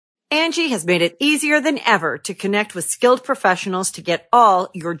Angie has made it easier than ever to connect with skilled professionals to get all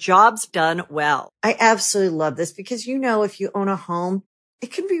your jobs done well. I absolutely love this because, if you own a home,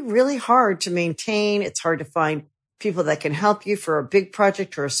 it can be really hard to maintain. It's hard to find people that can help you for a big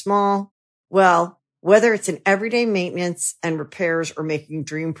project or a small. Well, whether it's in everyday maintenance and repairs or making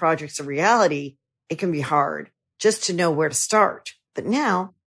dream projects a reality, it can be hard just to know where to start. But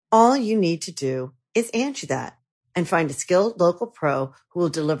now, all you need to do is Angie that and find a skilled local pro who will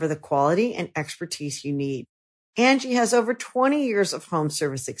deliver the quality and expertise you need. Angie has over 20 years of home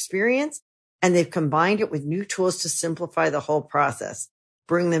service experience, and they've combined it with new tools to simplify the whole process.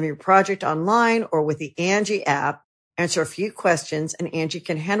 Bring them your project online or with the Angie app, answer a few questions, and Angie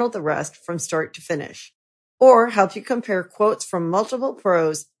can handle the rest from start to finish. Or help you compare quotes from multiple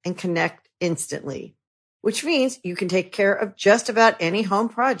pros and connect instantly, which means you can take care of just about any home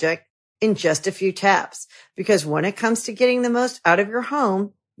project in just a few taps. Because when it comes to getting the most out of your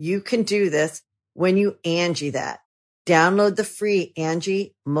home, you can do this when you Angie that. Download the free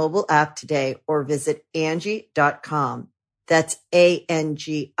Angie mobile app today or visit Angie.com. That's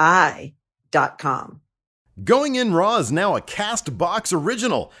ANGI.com. Going In Raw is now a CastBox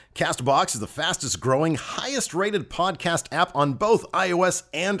original. CastBox is the fastest growing, highest rated podcast app on both iOS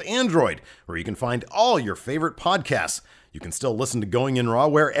and Android, where you can find all your favorite podcasts. You can still listen to Going In Raw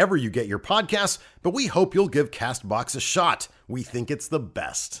wherever you get your podcasts, but we hope you'll give CastBox a shot. We think it's the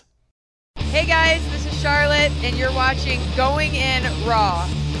best. Hey guys, this is Charlotte, and you're watching Going In Raw.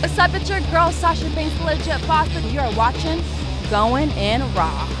 What's up, it's your girl Sasha Banks, legit boss, and you're watching Going In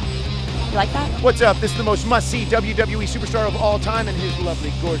Raw. You like that? What's up? This is the most must-see WWE superstar of all time and his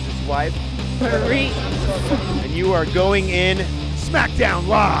lovely, gorgeous wife, Marie. and you are going in SmackDown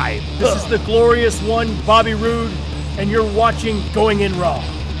Live. This is the glorious one, Bobby Roode, and you're watching Going In Raw.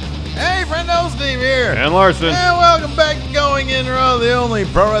 Hey, friendo, Steve here. And Larson. And welcome back to Going In Raw, the only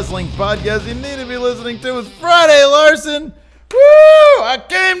pro wrestling podcast you need to be listening to. It's Friday, Larson. Woo! I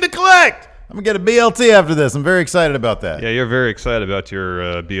came to collect. I'm going to get a BLT after this. I'm very excited about that. Yeah, you're very excited about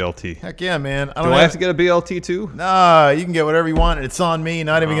your BLT. Heck yeah, man. Do I have to get a BLT too? Nah, you can get whatever you want. It's on me.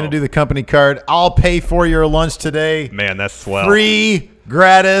 Not even going to do the company card. I'll pay for your lunch today. Man, that's swell. Free,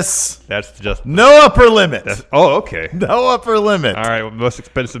 gratis. That's just... No upper limit. Okay. No upper limit. All right, well, most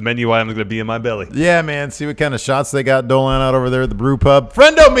expensive menu item is going to be in my belly. Yeah, man. See what kind of shots they got doling out over there at the brew pub.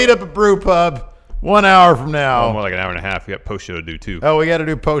 Friendo, meet up at brew pub. 1 hour from now. Oh, more like an hour and a half. We got post-show to do, too. Oh, we got to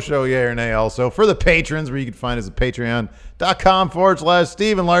do post-show, yay or nay, also. For the patrons, where you can find us at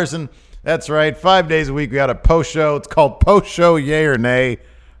patreon.com/Steven Larson. That's right. 5 days a week, we got a post-show. It's called post-show, yay or nay.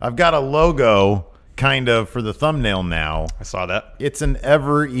 I've got a logo, kind of, for the thumbnail now. I saw that. It's an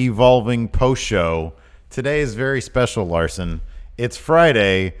ever-evolving post-show. Today is very special, Larson. It's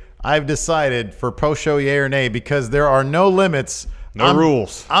Friday. I've decided for post-show, yay or nay, because there are no limits. No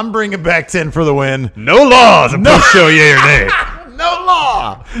rules. I'm bringing back 10 for the win. No laws in post-show, yay or nay. No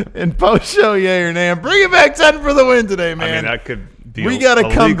law in post-show, yay or nay. I'm bringing back 10 for the win today, man. I mean, that could be we got to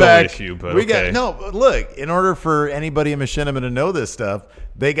come legal back. Issue, but Look, in order for anybody in Machinima to know this stuff,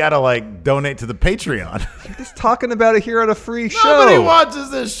 they got to, donate to the Patreon. You're just talking about it here on a free show. Nobody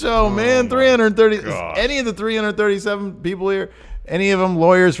watches this show, man. 330. gosh. Any of the 337 people here, any of them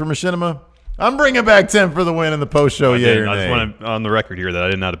lawyers for Machinima? I'm bringing back 10 for the win in the post-show, yay or nay. I just want to, on the record here, that I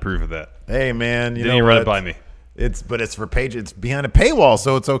did not approve of that. Hey, man, you didn't know run what? it by me. It's for page. It's behind a paywall,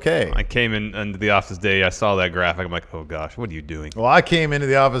 so it's okay. I came into the office today. I saw that graphic. I'm like, oh gosh, what are you doing? Well, I came into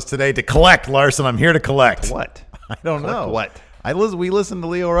the office today to collect, Larson. I'm here to collect. What? I don't know. What? We listened to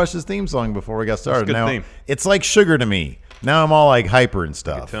Leo Rush's theme song before we got started. That's a good now theme. It's like sugar to me. Now I'm all like hyper and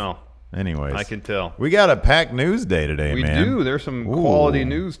stuff. I can tell. Anyways, I can tell. We got a packed news day today, We man. do. There's some quality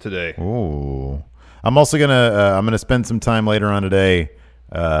news today. Ooh. I'm also gonna spend some time later on today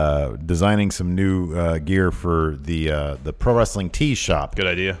designing some new gear for the Pro Wrestling Tees shop. Good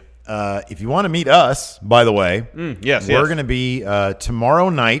idea. If you want to meet us, by the way, yes, we're going to be tomorrow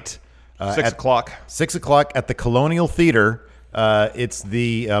night, 6 o'clock. 6 o'clock at the Colonial Theater. It's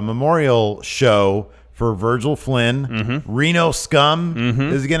the memorial show for Virgil Flynn. Mm-hmm. Reno Scum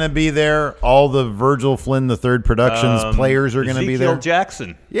is going to be there. All the Virgil Flynn III Productions players are going to be there. Ezekiel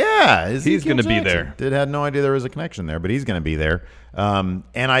Jackson. Yeah, he's going to be there. Had no idea there was a connection there, but he's going to be there. And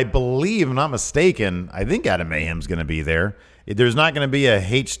I believe, I'm not mistaken, I think Adam Mayhem's going to be there. There's not going to be a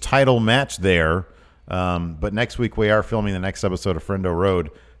H title match there, but next week we are filming the next episode of Friendo Road,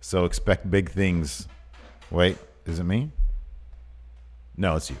 so expect big things. Wait, is it me?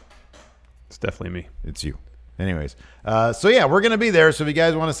 No, it's you. It's definitely me. It's you. Anyways, so yeah, we're going to be there. So if you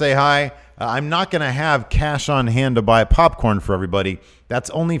guys want to say hi, I'm not going to have cash on hand to buy popcorn for everybody. That's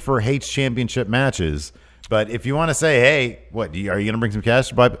only for H Championship matches. But if you want to say, hey, are you going to bring some cash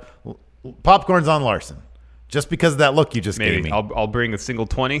to buy popcorn's on Larson? Just because of that look you just gave me. I'll bring a single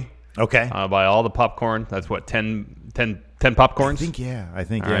 20. Okay. Buy all the popcorn. That's what, 10 popcorns? I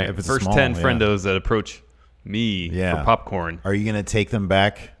think All right. If it's first small, 10 friendos that approach me for popcorn. Are you going to take them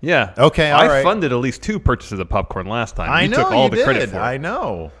back? Yeah. Okay, all right. I funded at least 2 purchases of popcorn last time. I know took all you the did. credit for it. I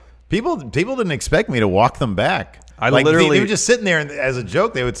know. People didn't expect me to walk them back. They were just sitting there, and as a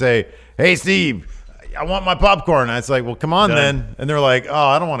joke, they would say, "Hey, Steve, I want my popcorn." And I was like, "Well, come on then." And they're like, "Oh,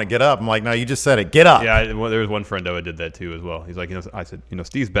 I don't want to get up." I'm like, "No, you just said it. Get up." Yeah, there was one friend who did that too as well. He's like, I said,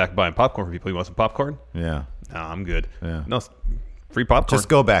 Steve's back buying popcorn for people. You want some popcorn? Yeah. No, I'm good. Yeah. No, free popcorn. Just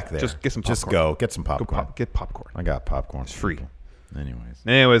go back there. Just get some popcorn. Just go get some popcorn. Get popcorn. I got popcorn. It's free. Anyways,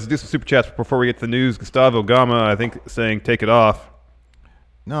 let's do some super chats before we get to the news. Gustavo Gama, I think, saying take it off.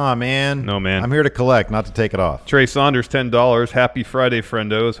 No, man. I'm here to collect, not to take it off. Trey Saunders, $10. Happy Friday,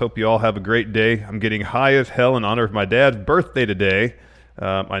 friendos. Hope you all have a great day. I'm getting high as hell in honor of my dad's birthday today.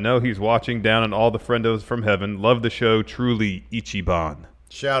 I know he's watching down on all the friendos from heaven. Love the show. Truly, Ichiban.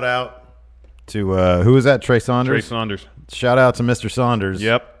 Shout out to, who is that, Trey Saunders? Trey Saunders. Shout out to Mr. Saunders.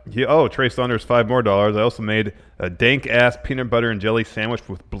 Yep. Trey Saunders, $5 more. I also made a dank-ass peanut butter and jelly sandwich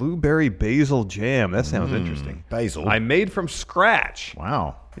with blueberry basil jam. That sounds interesting. Basil. I made from scratch.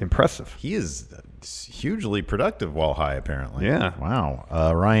 Wow. Impressive. He is hugely productive while high, apparently. Yeah. Wow.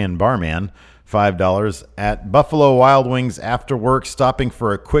 Ryan Barman, $5. At Buffalo Wild Wings after work, stopping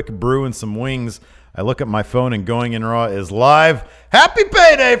for a quick brew and some wings. I look at my phone and Going in Raw is live. Happy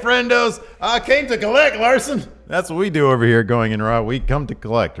payday, friendos. I came to collect, Larson. That's what we do over here, Going in Raw. We come to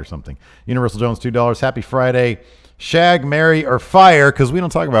collect or something. Universal Jones, $2. Happy Friday. Shag, marry, or fire, because we don't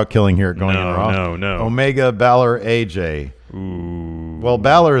talk about killing here at Going in Raw. No. Omega, Balor, AJ. Ooh. Well,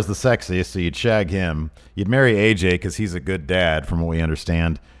 Balor is the sexiest, so you'd shag him. You'd marry AJ because he's a good dad, from what we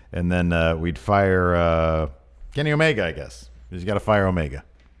understand. And then we'd fire Kenny Omega, I guess. You got to fire Omega.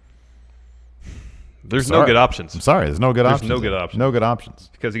 There's no good options. I'm sorry. There's no good options. No good options. No good options.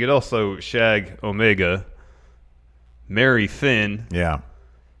 Because you could also shag Omega, marry Finn. Yeah.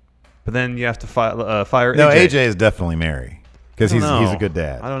 But then you have to fire AJ. No, AJ is definitely marry because he's a good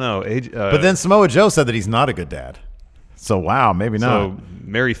dad. I don't know. AJ, but then Samoa Joe said that he's not a good dad. So, wow, maybe not. So,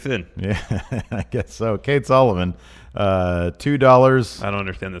 marry Finn. Yeah, I guess so. Kate Sullivan, $2. I don't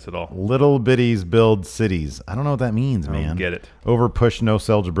understand this at all. Little bitties build cities. I don't know what that means, man. I don't get it. Over push, no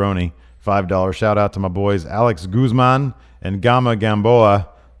sell jabroni. $5. Shout out to my boys Alex Guzman and Gama Gamboa.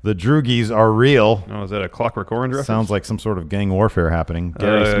 The Droogies are real. Oh, is that a Clockwork Orange reference? Sounds like some sort of gang warfare happening.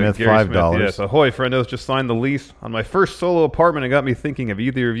 Gary Smith, $5. Yes. Ahoy, friendos. Just signed the lease on my first solo apartment. It got me thinking, have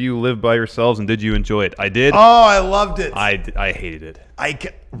either of you lived by yourselves, and did you enjoy it? I did. Oh, I loved it. I hated it.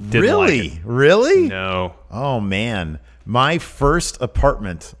 Really? Like it. Really? No. Oh, man. My first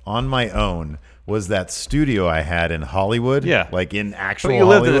apartment on my own was that studio I had in Hollywood. Yeah. Like in actual But you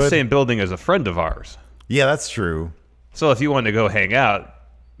lived Hollywood. in the same building as a friend of ours. Yeah, that's true. So if you wanted to go hang out,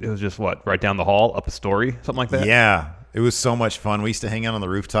 it was just right down the hall, up a story, something like that? Yeah. It was so much fun. We used to hang out on the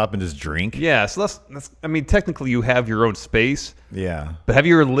rooftop and just drink. Yeah, so that's I mean, technically you have your own space. Yeah. But have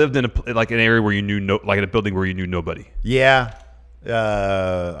you ever lived in an area where you knew in a building where you knew nobody? Yeah.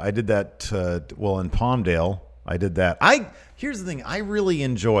 I did that in Palmdale. I did that. Here's the thing. I really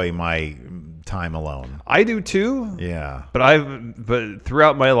enjoy my time alone. I do too. Yeah. But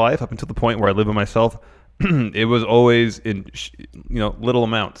throughout my life, up until the point where I live by myself, it was always in little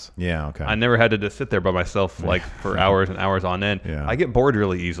amounts. Yeah. Okay. I never had to just sit there by myself for hours and hours on end. Yeah. I get bored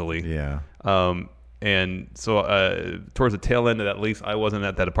really easily. Yeah. And so towards the tail end of that lease, I wasn't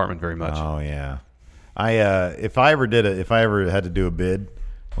at that apartment very much. Oh yeah. If I ever had to do a bid,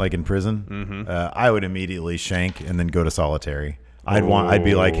 like in prison, I would immediately shank and then go to solitary. I'd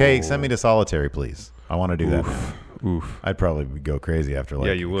be like, hey, send me to solitary, please. I want to do that now. Oof. I'd probably go crazy after a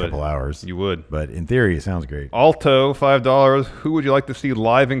couple hours. You would. But in theory, it sounds great. Alto, $5. Who would you like to see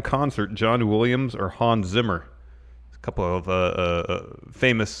live in concert, John Williams or Hans Zimmer? A couple of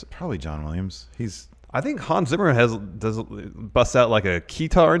famous. Probably John Williams. I think Hans Zimmer busts out like a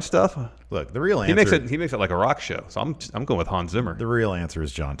guitar and stuff. Look, the real answer. He makes it like a rock show. So I'm going with Hans Zimmer. The real answer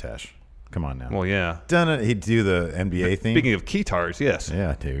is John Tesh. Come on now. Well, yeah. He'd do the NBA theme. Speaking of guitars, yes.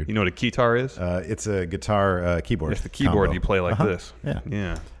 Yeah, dude. You know what a guitar is? It's a guitar keyboard. It's the keyboard combo. you play like this.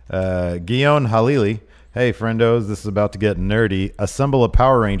 Yeah. Guion Halili. Hey, friendos, this is about to get nerdy. Assemble a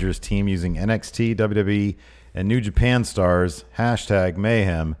Power Rangers team using NXT, WWE, and New Japan stars.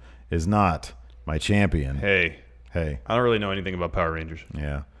 #Mayhem is not my champion. Hey. I don't really know anything about Power Rangers.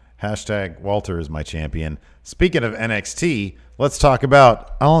 Yeah. #Walter is my champion. Speaking of NXT, let's talk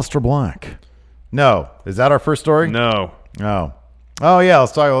about Aleister Black. No. Is that our first story? No. Oh. Oh, yeah.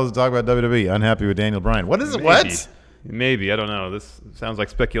 Let's talk about WWE. Unhappy with Daniel Bryan. What is it? What? Maybe. I don't know. This sounds like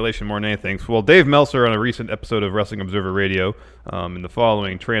speculation more than anything. Well, Dave Meltzer on a recent episode of Wrestling Observer Radio, and the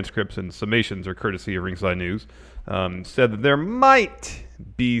following transcripts and summations are courtesy of Ringside News, said that there might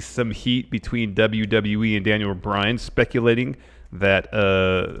be some heat between WWE and Daniel Bryan, speculating that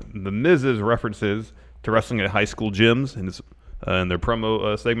the Miz's references to wrestling at high school gyms in their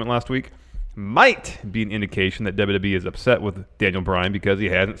promo segment last week might be an indication that WWE is upset with Daniel Bryan because he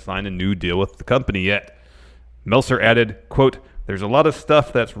hasn't signed a new deal with the company yet. Meltzer added, quote, "There's a lot of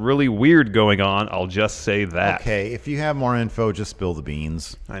stuff that's really weird going on. I'll just say that." Okay, if you have more info, just spill the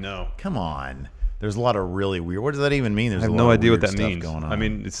beans. I know. Come on. There's a lot of really weird. What does that even mean? There's I have a no lot idea of what weird that stuff means. going on. I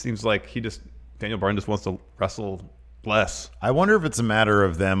mean, it seems like Daniel Bryan just wants to wrestle less. I wonder if it's a matter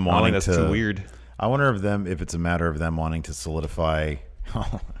of them I wanting think to. that's too weird. I wonder if it's a matter of them wanting to solidify.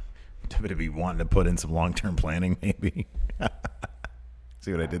 WWE wanting to put in some long-term planning, maybe.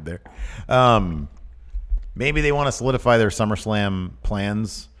 See what I did there? Maybe they want to solidify their SummerSlam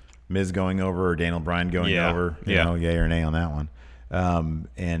plans. Miz going over or Daniel Bryan going over. You know, yay or nay on that one.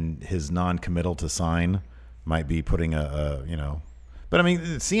 And his non-committal to sign might be putting But I mean,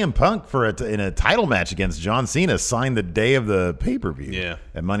 CM Punk in a title match against John Cena signed the day of the pay-per-view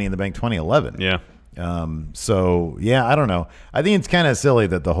at Money in the Bank 2011. Yeah. So yeah, I don't know. I think it's kind of silly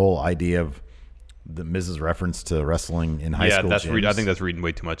that the whole idea of the Miz's reference to wrestling in high school gyms. I think that's reading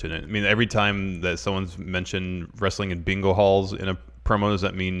way too much in it. I mean, every time that someone's mentioned wrestling in bingo halls in a promo, does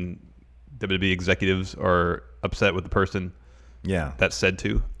that mean WWE executives are upset with the person that's said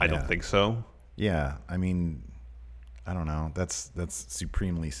to? I don't think so. Yeah, I mean, I don't know. That's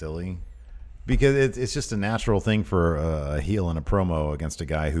supremely silly. Because it's just a natural thing for a heel in a promo against a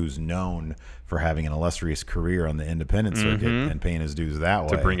guy who's known for having an illustrious career on the independent circuit and paying his dues that way.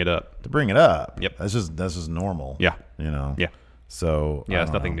 To bring it up. Yep. That's just normal. Yeah. You know. Yeah. So yeah,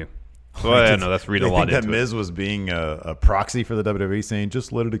 it's nothing new. So I don't know. That's reading a lot into it. That Miz was being a proxy for the WWE, saying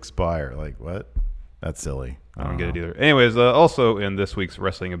just let it expire. Like what? That's silly. I don't get it either. Anyways, also in this week's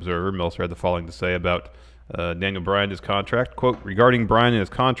Wrestling Observer, Meltzer had the following to say about Daniel Bryan and his contract. Quote, "Regarding Bryan and his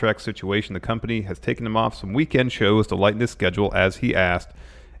contract situation, the company has taken him off some weekend shows to lighten his schedule as he asked,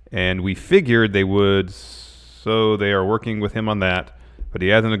 and we figured they would, so they are working with him on that, but he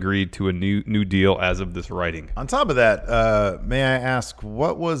hasn't agreed to a new deal as of this writing." On top of that, may I ask,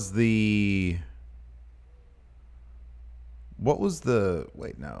 what was the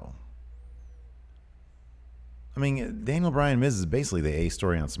wait, no. I mean, Daniel Bryan Miz is basically the A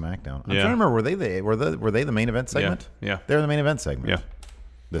story on SmackDown. I'm trying to remember, were they the main event segment? Yeah. They were the main event segment. Yeah.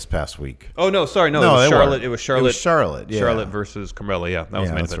 This past week. Oh no, sorry, no, it was Charlotte. Charlotte. It was Charlotte. Charlotte. Yeah. Charlotte versus Carmella. Yeah, that was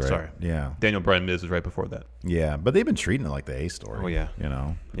the main event. Right. Sorry. Yeah. Daniel Bryan Miz is right before that. Yeah, but they've been treating it like the A story. Oh yeah. You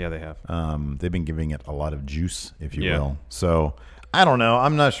know. Yeah, they have. They've been giving it a lot of juice, if you will. So I don't know.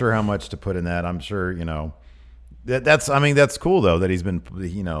 I'm not sure how much to put in that. I'm sure that's cool though that he's been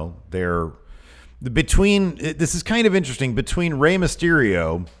this is kind of interesting between Rey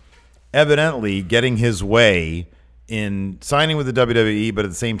Mysterio evidently getting his way in signing with the WWE, but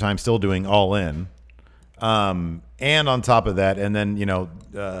at the same time still doing All In. And on top of that, and then,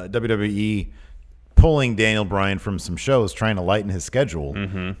 WWE pulling Daniel Bryan from some shows, trying to lighten his schedule.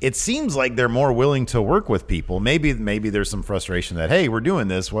 Mm-hmm. It seems like they're more willing to work with people. Maybe there's some frustration that, hey, we're doing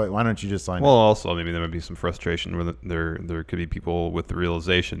this. Why don't you just sign? Well, also maybe there might be some frustration where there could be people with the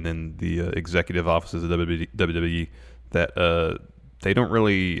realization in the executive offices of WWE that they don't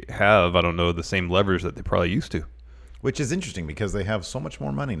really have, I don't know, the same leverage that they probably used to. Which is interesting because they have so much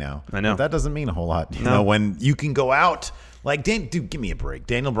more money now. I know. But that doesn't mean a whole lot. You know, when you can go out, like, dude, give me a break.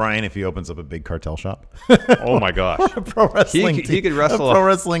 Daniel Bryan, if he opens up a big cartel shop. Oh, my gosh. A pro wrestling he could wrestle a pro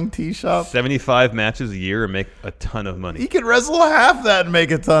wrestling tea shop. 75 matches a year and make a ton of money. He could wrestle half that and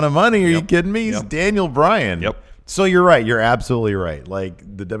make a ton of money. Are you kidding me? He's Daniel Bryan. Yep. So you're right. You're absolutely right. Like,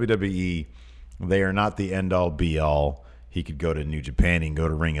 the WWE, they are not the end-all, be-all. He could go to New Japan. He can go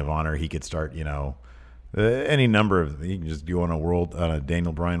to Ring of Honor. He could start, any number of, he can just go on a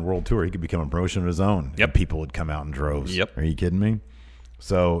Daniel Bryan world tour. He could become a promotion of his own. Yep. And people would come out in droves. Yep. Are you kidding me?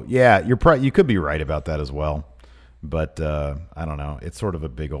 So yeah, you could be right about that as well. But I don't know. It's sort of a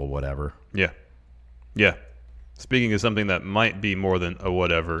big old whatever. Yeah. Yeah. Speaking of something that might be more than a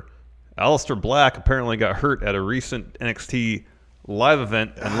whatever, Aleister Black apparently got hurt at a recent NXT live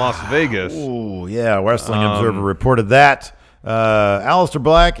event in Las Vegas. Oh yeah, Wrestling Observer reported that. Aleister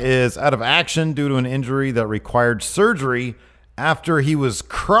Black is out of action due to an injury that required surgery after he was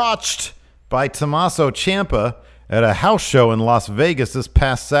crotched by Tommaso Ciampa at a house show in Las Vegas this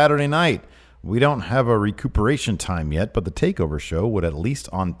past Saturday night. We don't have a recuperation time yet, but the TakeOver show would, at least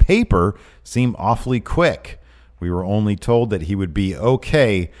on paper, seem awfully quick. We were only told that he would be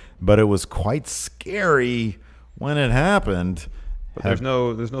okay, but it was quite scary when it happened. But there's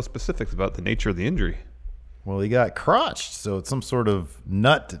no specifics about the nature of the injury. Well, he got crotched, so it's some sort of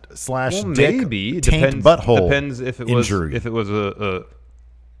nut / dick maybe taint butthole depends if it injury. was a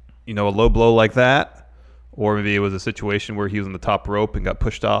low blow like that, or maybe it was a situation where he was on the top rope and got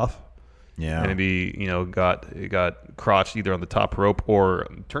pushed off. Yeah, and maybe got crotched either on the top rope or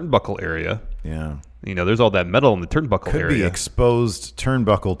turnbuckle area. Yeah, there's all that metal in the turnbuckle area. Could be exposed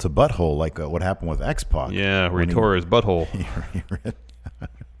turnbuckle to butthole, like what happened with X-Pac. Yeah, where he tore his butthole.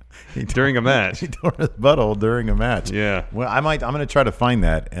 During a match. He tore his butthole during a match. Yeah. Well, I'm going to try to find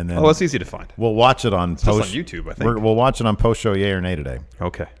that, and then it's easy to find. We'll watch it on it's just on YouTube, I think. We'll watch it on post show yay or nay today.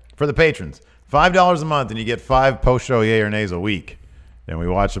 Okay. For the patrons, $5 a month, and you get 5 post show yay or nays a week. And we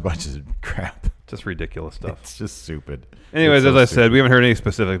watch a bunch of crap. Just ridiculous stuff. It's just stupid. Anyways, as I said, we haven't heard any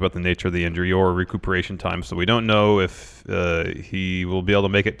specifics about the nature of the injury or recuperation time, so we don't know if he will be able to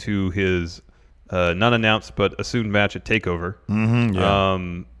make it to his not announced but assumed match at TakeOver. Mm-hmm,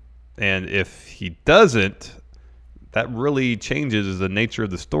 yeah. And if he doesn't, that really changes the nature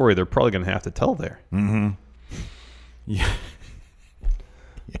of the story they're probably going to have to tell there. Mm-hmm. Yeah.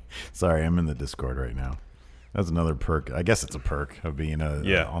 Sorry, I'm in the Discord right now. That's another perk. I guess it's a perk of being on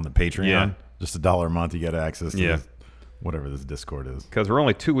the Patreon. Yeah. Just $1 a month, you get access to whatever this Discord is. Because we're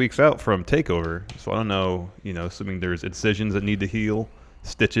only 2 weeks out from TakeOver, so I don't know, assuming there's incisions that need to heal,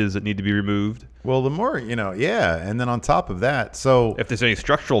 stitches that need to be removed. Well, the more, and then on top of that, so if there's any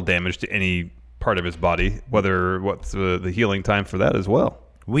structural damage to any part of his body, what's the healing time for that as well?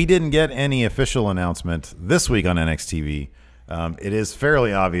 We didn't get any official announcement this week on NXTV. It is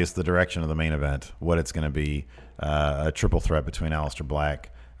fairly obvious the direction of the main event, what it's going to be, a triple threat between Aleister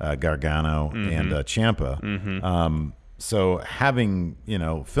Black, Gargano, and Ciampa. Mm-hmm. So having,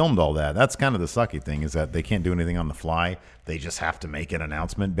 filmed all that, that's kind of the sucky thing, is that they can't do anything on the fly. They just have to make an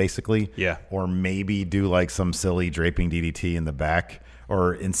announcement, basically. Yeah. Or maybe do like some silly draping DDT in the back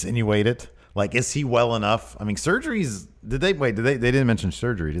or insinuate it. Like, is he well enough? I mean, surgeries, they didn't mention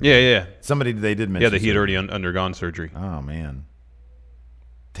surgery, did they? Yeah. They did mention Yeah, that he had already undergone surgery. Oh, man.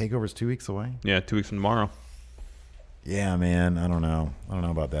 TakeOver's 2 weeks away? Yeah, 2 weeks from tomorrow. Yeah, man. I don't know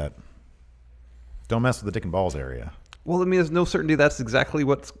about that. Don't mess with the dick and balls area. Well, I mean, there's no certainty that's exactly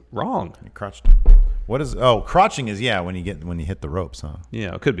what's wrong. Crotched. What is? Oh, crotching is when you hit the ropes, huh?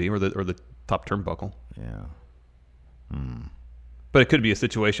 Yeah, it could be, or the top turnbuckle. Yeah. But it could be a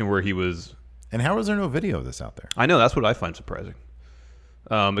situation where he was. And how is there no video of this out there? I know, that's what I find surprising.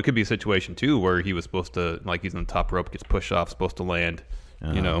 It could be a situation too where he was supposed to, like, he's on the top rope, gets pushed off, supposed to land,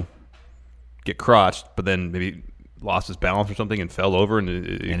 get crotched, but then maybe lost his balance or something and fell over and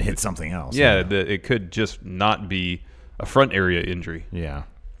hit something else. Yeah, it could just not be a front area injury. Yeah.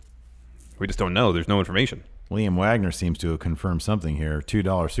 We just don't know. There's no information. Liam Wagner seems to have confirmed something here.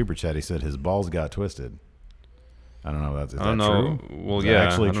 $2 super chat. He said his balls got twisted. I don't know. Is that true? Well, is yeah,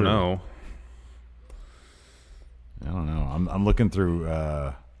 actually I don't know. I don't know. I'm looking through.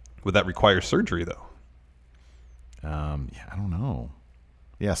 Would that require surgery though? Yeah, I don't know.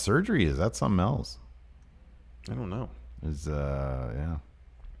 Yeah, surgery, is that something else? I don't know. Yeah.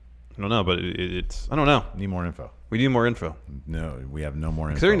 I don't know, but it's I don't know. Need more info. We need more info. No, we have no more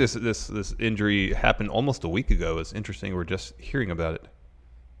info. Considering this injury happened almost a week ago, it's interesting we're just hearing about it.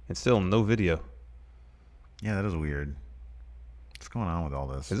 And still no video. Yeah, that is weird. What's going on with all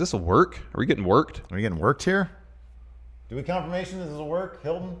this? Is this a work? Are we getting worked? Are we getting worked here? Do we confirmation this is a work?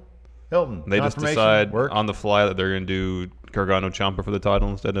 Hilton? They just decide on the fly that they're going to do Gargano Ciampa for the title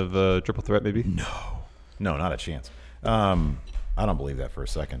instead of triple threat, maybe? No, not a chance. I don't believe that for a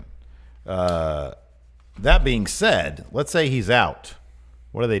second. That being said, let's say he's out.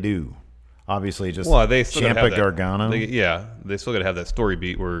 What do? Obviously, just Ciampa Gargano. They still got to have that story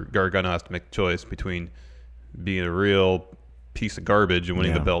beat where Gargano has to make a choice between being a real piece of garbage and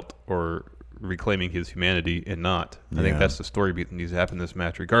winning the belt or reclaiming his humanity and not. I think that's the story beat that needs to happen in this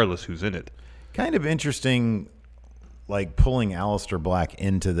match, regardless who's in it. Kind of interesting, like pulling Aleister Black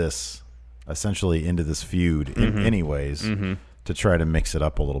into this, essentially into this feud in any ways, to try to mix it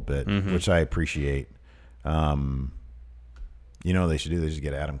up a little bit, which I appreciate. You know what they should do? They should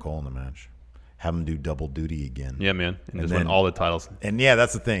get Adam Cole in the match. Have him do double duty again. Yeah, man. And just win all the titles. And yeah,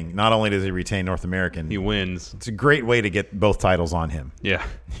 that's the thing. Not only does he retain North American, he wins. It's a great way to get both titles on him. Yeah.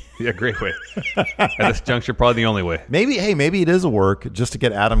 Yeah, great way. At this juncture, probably the only way. Maybe it is a work just to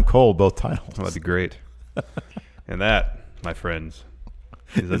get Adam Cole both titles. Oh, that'd be great. And that, my friends,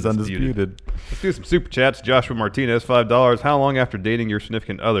 is undisputed. Let's do some super chats. Joshua Martinez, $5. How long after dating your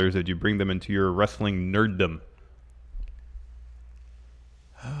significant others did you bring them into your wrestling nerddom?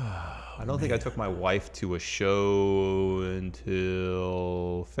 I don't think I took my wife to a show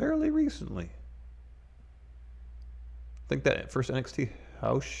until fairly recently. I think that first NXT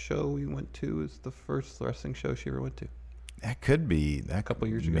house show we went to is the first wrestling show she ever went to. That could be a couple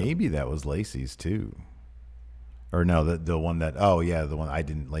years ago. Maybe that was Lacey's too. Or no, the one that the one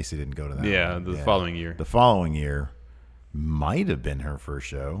Lacey didn't go to that. Yeah, one. the following year. The following year might have been her first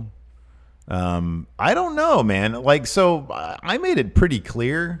show. I don't know, man. Like, so I made it pretty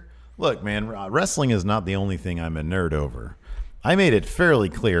clear. Look, man, wrestling is not the only thing I'm a nerd over. I made it fairly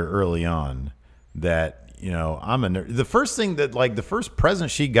clear early on that, I'm a nerd. The first thing that, the first present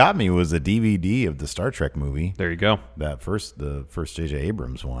she got me was a DVD of the Star Trek movie. There you go. The first J.J.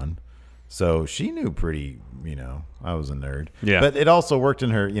 Abrams one. So she knew pretty, I was a nerd. Yeah. But it also worked in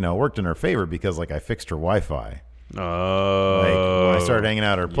her favor because, I fixed her Wi-Fi. Oh. When I started hanging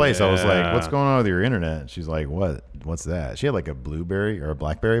out at her place, I was like, "What's going on with your internet?" She's like, "What? What's that?" She had a BlueBerry or a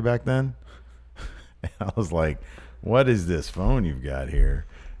BlackBerry back then. And I was like, "What is this phone you've got here?"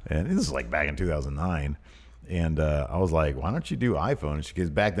 And this is back in 2009. And I was like, "Why don't you do iPhone?" Because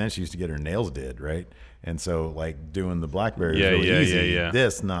back then she used to get her nails did, right? And so doing the BlackBerry was really easy. Yeah.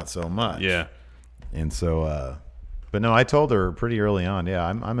 This not so much. Yeah. And so, but no, I told her pretty early on. Yeah,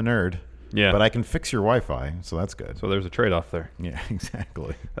 I'm a nerd. Yeah. But I can fix your Wi-Fi, so that's good. So there's a trade-off there. Yeah,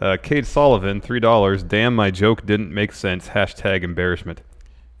 exactly. Kate Sullivan, $3. Damn, my joke didn't make sense. # embarrassment.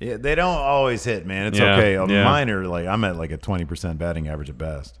 Yeah, they don't always hit, man. It's okay. Mine are I'm at a 20% batting average at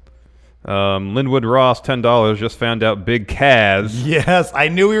best. Linwood Ross, $10. Just found out Big Kaz. Yes, I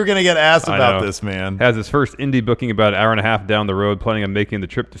knew we were going to get asked about this, man. Has his first indie booking about an hour and a half down the road, planning on making the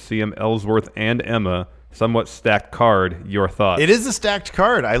trip to see him, Ellsworth and Emma. Somewhat stacked card. Your thoughts? It is a stacked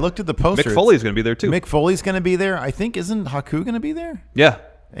card. I looked at the poster. Mick Foley's going to be there, too. Mick Foley's going to be there. I think, isn't Haku going to be there? Yeah.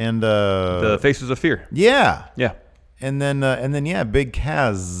 And the Faces of Fear. Yeah. Yeah. And then Big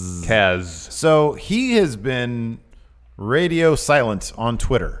Kaz. Kaz. So he has been radio silent on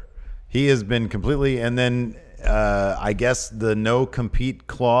Twitter. He has been completely, and then I guess the no compete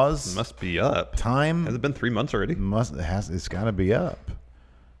clause must be up. Time has it been 3 months already? It's got to be up.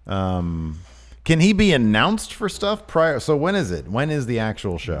 Can he be announced for stuff prior? So when is it? When is the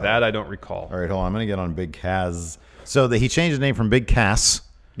actual show? That I don't recall. All right, hold on. I'm going to get on Big Kaz. So he changed his name from Big Cass.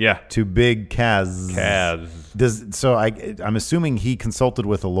 Yeah. To Big Kaz. I'm assuming he consulted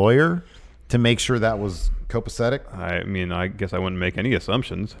with a lawyer to make sure that was copacetic. I mean, I guess I wouldn't make any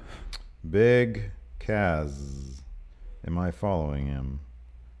assumptions. Big Kaz. Am I following him?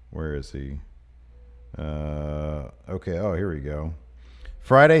 Where is he? Okay. Oh, here we go.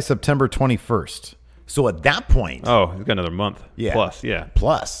 Friday, September 21st. So at that point... Oh, he's got another month. Yeah. Plus,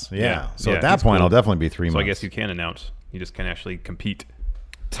 yeah. So at that point, cool. I'll definitely be 3 months. So I guess you can announce. You just can't actually compete.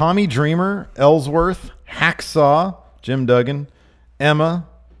 Tommy Dreamer, Ellsworth, Hacksaw, Jim Duggan, Emma,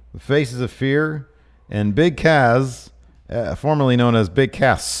 The Faces of Fear, and Big Kaz, formerly known as Big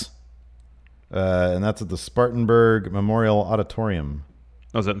Cass. And that's at the Spartanburg Memorial Auditorium.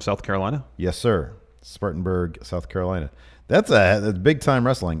 Oh, is that in South Carolina? Yes, sir. Spartanburg, South Carolina. That's big time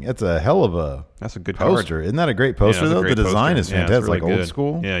wrestling. It's a hell of a good poster. card. Isn't that a great poster though? The design is fantastic, really old good.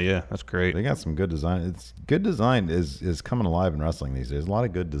 school. Yeah, that's great. They got some good design. It's good design is coming alive in wrestling these days. A lot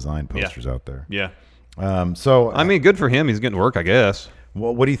of good design posters out there. Yeah. So I mean, good for him. He's getting work, I guess.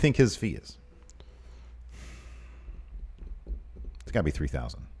 Well, what do you think his fee is? It's got to be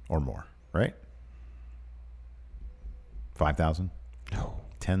 $3,000 or more, right? $5,000? No.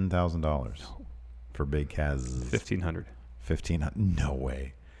 $10,000 for Big Kaz. $1,500. $1,500? No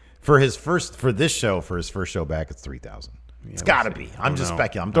way. For his first show back, it's $3,000. It's got to be. I'm just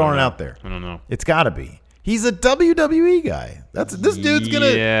speculating. I'm throwing it out there. I don't know. It's got to be. He's a WWE guy. This dude's gonna.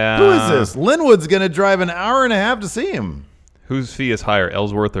 Yeah. Who is this? Linwood's gonna drive an hour and a half to see him. Whose fee is higher,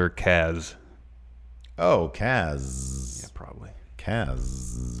 Ellsworth or Kaz? Oh, Kaz. Yeah, probably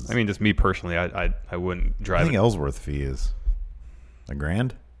Kaz. I mean, just me personally, I wouldn't drive. I think Ellsworth fee is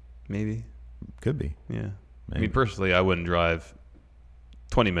 $1,000. Maybe. Could be. Yeah. Maybe. I mean, personally, I wouldn't drive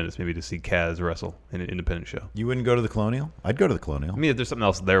 20 minutes maybe to see Kaz wrestle in an independent show. You wouldn't go to the Colonial? I'd go to the Colonial. I mean, if there's something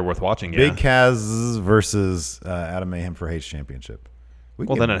else there worth watching, yeah. Big Kaz versus Adam Mayhem for H Championship.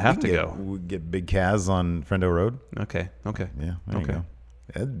 Then I'd have to go. We'd get Big Kaz on Friendo Road. Okay. Yeah, there you go.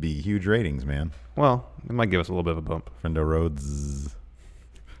 That'd be huge ratings, man. Well, it might give us a little bit of a bump. Friendo Roads.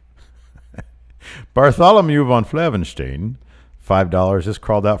 Bartholomew von Flavenstein, $5, just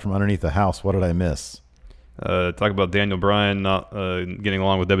crawled out from underneath the house. What did I miss? Talk about Daniel Bryan not getting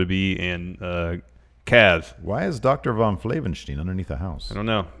along with WWE and Kaz. Why is Dr. von Flavenstein underneath the house? I don't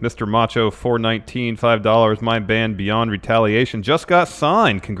know. Mr. Macho, $4.19, $5. My band Beyond Retaliation just got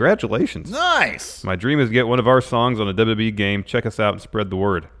signed. Congratulations. Nice. My dream is to get one of our songs on a WWE game. Check us out and spread the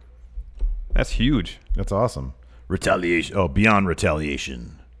word. That's huge. That's awesome. Retaliation. Oh, beyond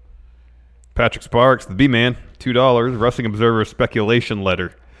retaliation. Patrick Sparks, the B-Man, $2. Wrestling Observer speculation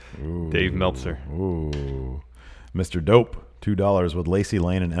letter. Ooh, Dave Meltzer. Ooh. Mr. Dope, $2. Would Lacey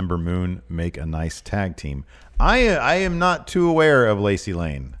Lane and Ember Moon make a nice tag team? I am not too aware of Lacey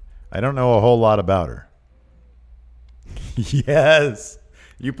Lane. I don't know a whole lot about her. Yes.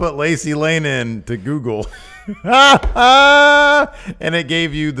 You put Lacey Lane in to Google. And it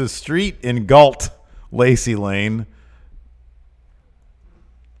gave you the street in Galt, Lacey Lane.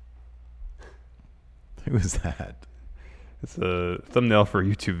 Who is that? It's a thumbnail for a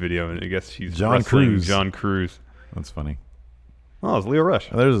YouTube video, and I guess she's John wrestling Cruz. John Cruz. That's funny. Oh, it's Leo Rush.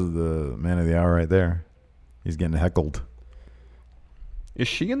 Oh, there's the man of the hour right there. He's getting heckled. Is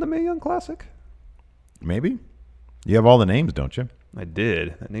she in the Mae Young Classic? Maybe. You have all the names, don't you? I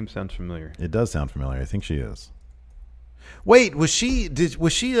did. That name sounds familiar. It does sound familiar. I think she is. Wait, was she brought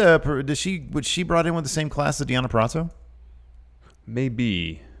in with the same class as Deonna Purrazzo?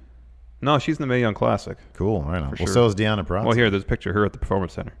 Maybe. No, she's in the Mae Young Classic. Cool. Right on. For Well, sure. so is Deonna Purrazzo. Well, here, there's a picture of her at the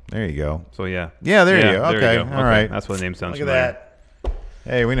Performance Center. There you go. So, yeah. Yeah, there you go. there Okay. you go. All right. That's why the name sounds Look familiar. at that.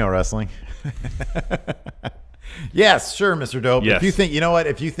 Hey, we know wrestling. Yes, sure, Mr. Dope. Yes. If you think, you know what?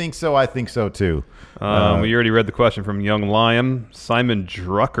 If you think so, I think so too. We already read the question from Young Lion. Simon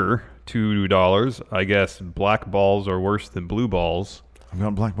Drucker, $2. I guess black balls are worse than blue balls. I've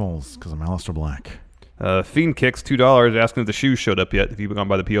got black balls because I'm Aleister Black. Fiend Kicks, $2, asking if the shoes showed up yet. Have you gone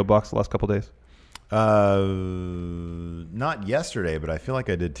by the P.O. box the last couple days? Not yesterday, but I feel like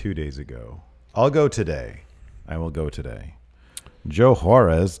I did 2 days ago. I'll go today. I will go today. Joe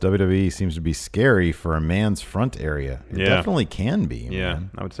Juarez, WWE seems to be scary for a man's front area. It definitely can be. Yeah, man.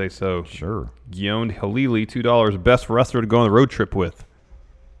 I would say so. Sure. Guillaume Halili, $2, best wrestler to go on the road trip with.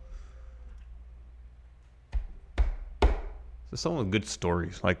 So someone with good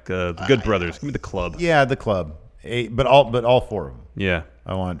stories, like the Good Brothers. Give me the club. Yeah, the club. But all four of them. Yeah.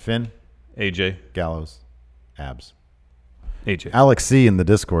 I want Finn, AJ. Gallows, Abs. AJ. Alex C. in the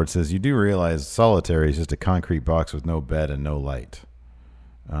Discord says, you do realize solitary is just a concrete box with no bed and no light.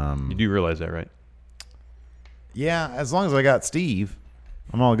 You do realize that, right? Yeah, as long as I got Steve,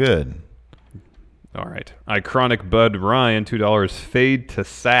 I'm all good. All right. Iconic Bud Ryan, $2, fade to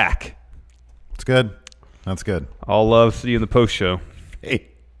sack. It's good. That's good. All love, see you in the post show.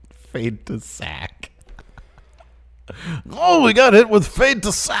 Fade to sack. Oh, we got hit with fade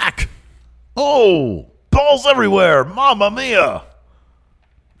to sack. Oh, balls everywhere. Mamma mia.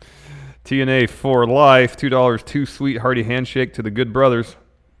 TNA for life, $2, too sweet, hearty handshake to the Good Brothers.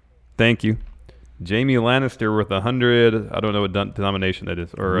 Thank you. Jamie Lannister with 100. I don't know what denomination that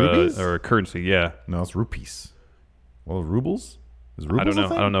is, or currency. Yeah. No, it's rupees. Well, rubles. Is I rubles don't know. a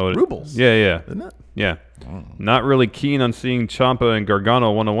thing? I don't know. Rubles. Yeah. Isn't it? Yeah. Not really keen on seeing Ciampa and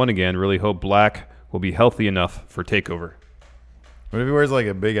Gargano 1-on-1 again. Really hope Black will be healthy enough for TakeOver. What if he wears like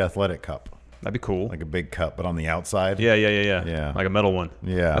a big athletic cup? That'd be cool. Like a big cup, but on the outside? Yeah. Yeah. Like a metal one.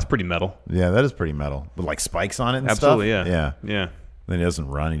 Yeah. That's pretty metal. Yeah, that is pretty metal. With like spikes on it and Absolutely, stuff? Yeah. Then he doesn't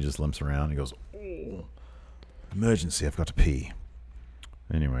run. He just limps around. He goes, oh, emergency, I've got to pee.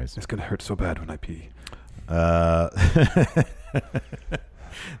 Anyways. It's going to hurt so bad when I pee.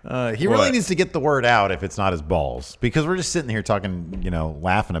 He really needs to get the word out if it's not his balls, because we're just sitting here talking,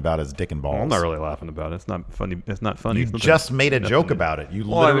 laughing about his dick and balls. Well, I'm not really laughing about it. It's not funny. It's not funny. You It's just made a joke funny. about it. You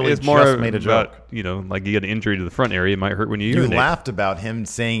Well, literally it's more just made a joke. about, like you get an injury to the front area, it might hurt when you You urinate. laughed about him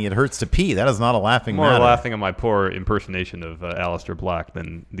saying it hurts to pee. That is not a laughing More matter. laughing at my poor impersonation of Aleister Black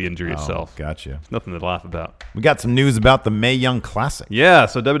than the injury itself. Gotcha. It's nothing to laugh about. We got some news about the Mae Young Classic. Yeah,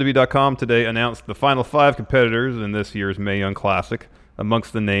 so WWE.com today announced the final 5 competitors in this year's Mae Young Classic.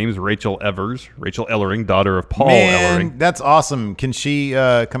 Amongst the names, Rachel Ellering, daughter of Paul Ellering. That's awesome. Can she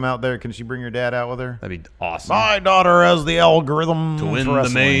come out there? Can she bring her dad out with her? That'd be awesome. My daughter has the algorithm To win for the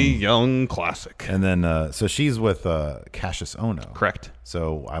wrestling. Mae Young Classic. And then, so she's with Cassius Ohno. Correct.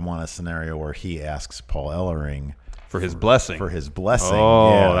 So I want a scenario where he asks Paul Ellering For his blessing. For his blessing.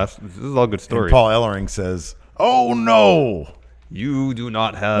 Oh, yeah. this is all good stories. And Paul Ellering says, "Oh no, you do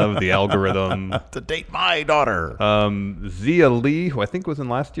not have the algorithm to date my daughter." Zia Lee, who I think was in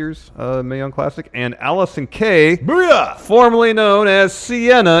last year's Mae Young Classic, and Allison Kay, Booyah! formerly known as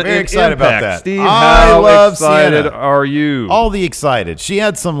Sienna. Very in excited Impact. about that. Steve, I how love excited Sienna. are you? All the excited. She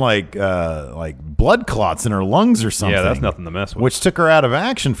had some like blood clots in her lungs or something. Yeah, that's nothing to mess with. Which took her out of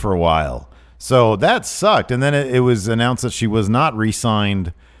action for a while. So that sucked. And then it was announced that she was not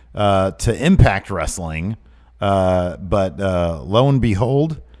re-signed to Impact Wrestling. But lo and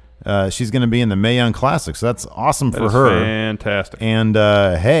behold, she's going to be in the Mae Young Classic. So that's awesome for her. Fantastic. And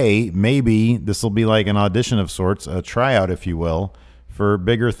hey, maybe this will be like an audition of sorts, a tryout, if you will, for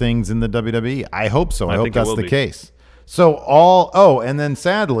bigger things in the WWE. I hope so. I hope think it that's will the be. case. So and then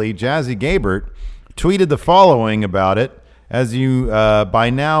sadly, Jazzy Gabert tweeted the following about it. As you by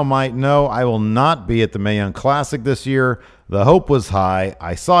now might know, I will not be at the Mae Young Classic this year. The hope was high.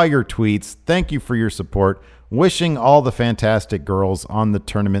 I saw your tweets. Thank you for your support. Wishing all the fantastic girls on the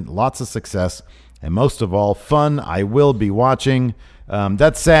tournament lots of success and most of all, fun. I will be watching.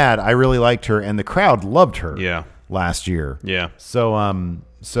 That's sad. I really liked her, and the crowd loved her. Yeah. Last year. Yeah.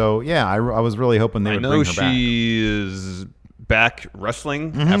 So yeah, I was really hoping they would bring her back. I know she is back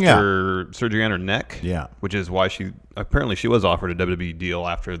wrestling after surgery on her neck. Yeah. Which is why she was offered a WWE deal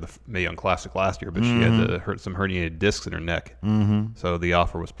after the Mae Young Classic last year, but she had some herniated discs in her neck. Mm-hmm. So the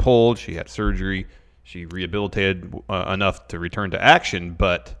offer was pulled. She had surgery. She rehabilitated enough to return to action,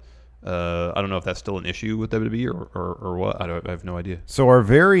 but I don't know if that's still an issue with WWE or what. I have no idea. So our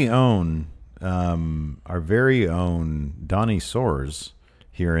very own Donnie Soares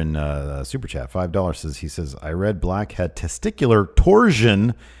here in Super Chat, $5 says, I read Black had testicular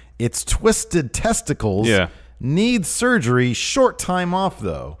torsion. It's twisted testicles. Yeah. Needs surgery. Short time off,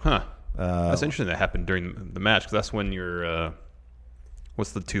 though. Huh. That's interesting that happened during the match, because that's when you're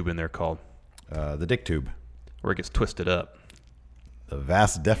what's the tube in there called? The dick tube. Where it gets twisted up. The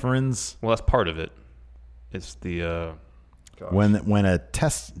vas deferens. Well, that's part of it. It's the... When a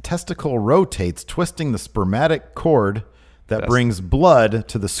testicle rotates, twisting the spermatic cord that brings blood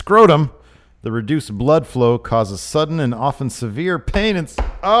to the scrotum, the reduced blood flow causes sudden and often severe pain. This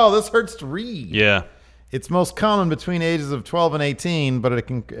hurts to read. Yeah. It's most common between ages of 12 and 18, but it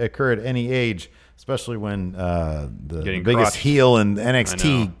can occur at any age, especially when the biggest heel in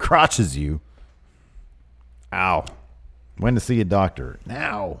NXT crotches you. Ow. When to see a doctor?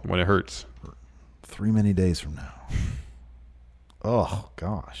 Now. When it hurts. 3 many days from now. Oh,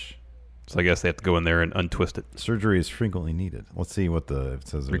 gosh. So I guess they have to go in there and untwist it. Surgery is frequently needed. Let's see what it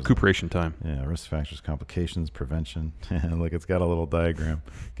says. Recuperation time. Yeah, risk factors, complications, prevention. Look, it's got a little diagram.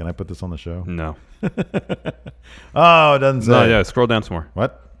 Can I put this on the show? No. Oh, it doesn't say. No, yeah, scroll down some more.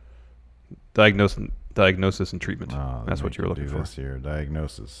 What? Diagnosis and treatment. That's what you're looking for. This here.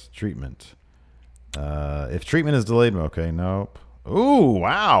 Diagnosis, treatment. If treatment is delayed, okay, nope. Ooh,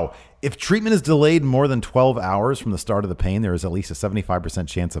 wow. If treatment is delayed more than 12 hours from the start of the pain, there is at least a 75%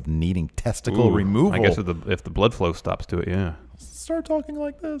 chance of needing testicle removal. I guess if the blood flow stops to it, yeah. Start talking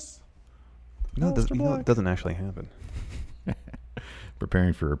like this. No, it doesn't actually happen.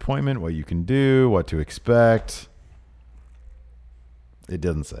 Preparing for your appointment, what you can do, what to expect. It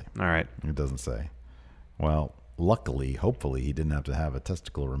doesn't say. All right. It doesn't say. Well, luckily, hopefully, he didn't have to have a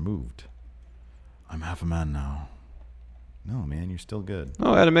testicle removed. I'm half a man now. No, man, you're still good.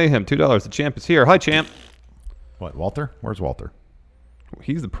 Oh, Adam Mayhem, $2. The champ is here. Hi, champ. What, Walter? Where's Walter?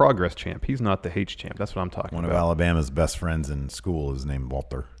 He's the progress champ. He's not the H champ. That's what I'm talking about. One of Alabama's best friends in school is named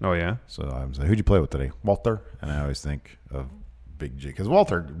Walter. Oh, yeah? So I was like, who'd you play with today? Walter. And I always think of Big G. Because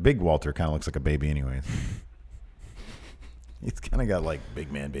Big Walter kind of looks like a baby anyways. He's kind of got like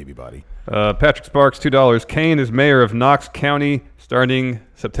big man baby body. Patrick Sparks, $2. Kane is mayor of Knox County starting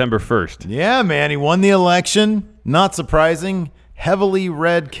September 1st. Yeah, man. He won the election. Not surprising. Heavily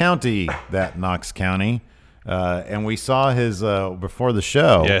red county, that Knox County. And we saw his, before the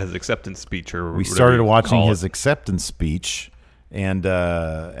show. Yeah, his acceptance speech. We started watching his acceptance speech. And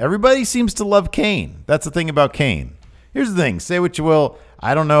everybody seems to love Kane. That's the thing about Kane. Here's the thing. Say what you will.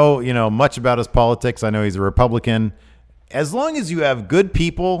 I don't know, much about his politics. I know he's a Republican. As long as you have good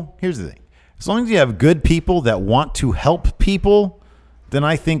people, here's the thing. As long as you have good people that want to help people, then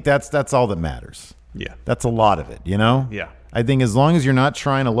I think that's all that matters. Yeah. That's a lot of it, Yeah. I think as long as you're not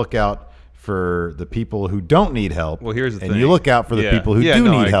trying to look out for the people who don't need help. Well, here's the thing. And you look out for the people who do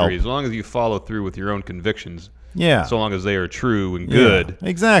need help. As long as you follow through with your own convictions. Yeah. So long as they are true and good. Yeah,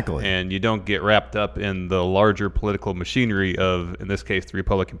 exactly. And you don't get wrapped up in the larger political machinery of, in this case, the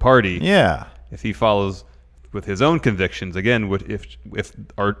Republican Party. Yeah. If he follows with his own convictions, again, if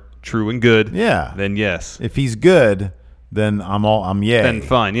are true and good, then yes. If he's good, then I'm yay. Then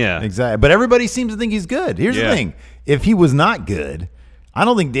fine, yeah. Exactly. But everybody seems to think he's good. Here's the thing. If he was not good, I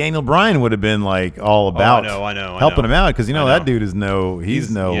don't think Daniel Bryan would have been like all about helping him out, because that dude is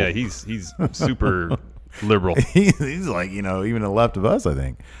he's super liberal. He's like, even to the left of us, I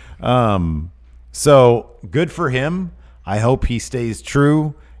think. So good for him. I hope he stays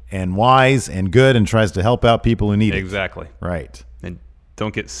true and wise and good and tries to help out people who need it. Exactly. Right. And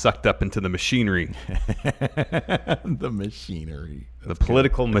don't get sucked up into the machinery. The machinery. The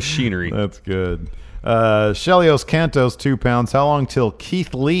political machinery. That's good. Shelios Cantos, £2. How long till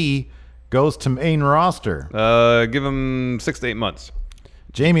Keith Lee goes to main roster? Give him 6 to 8 months.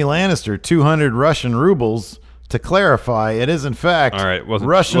 Jamie Lannister, 200 Russian rubles To clarify, it is in fact all right,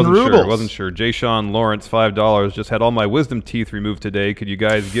 Russian rubles. rubles. Wasn't sure. Jay Sean Lawrence, $5. Just had all my wisdom teeth removed today. Could you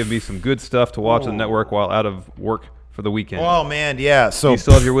guys give me some good stuff to watch on the network while out of work for the weekend? Oh, man, yeah. So do you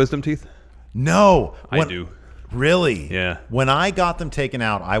still have your wisdom teeth? No. I do. Really? Yeah. When I got them taken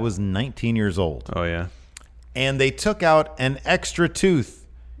out, I was 19 years old. Oh, yeah. And they took out an extra tooth.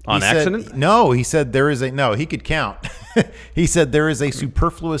 On accident? No, he said there is he could count. He said there is a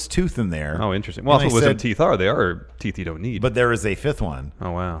superfluous tooth in there. Oh, interesting. Well, that's what wisdom teeth are. They are teeth you don't need. But there is a fifth one.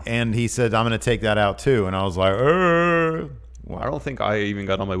 Oh, wow. And he said, I'm going to take that out too. And I was like, well, I don't think I even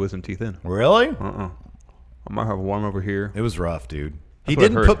got all my wisdom teeth in. Really? I might have one over here. It was rough, dude. He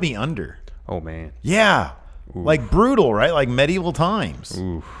didn't put me under. Oh, man. Yeah. Oof. Like brutal, right? Like medieval times.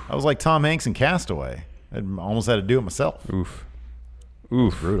 Oof. I was like Tom Hanks in Castaway. I almost had to do it myself. Oof.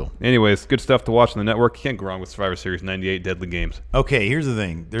 Brutal. Anyways, good stuff to watch on the network. You can't go wrong with Survivor Series 98 Deadly Games. Okay, here's the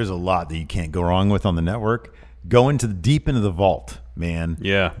thing. There's a lot that you can't go wrong with on the network. Go into deep into the vault, man.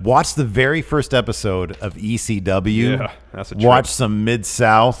 Yeah. Watch the very first episode of ECW. Yeah, that's a trip. Watch some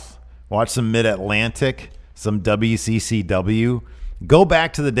Mid-South. Watch some Mid-Atlantic. Some WCCW. Go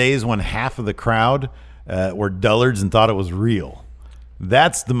back to the days when half of the crowd were dullards and thought it was real.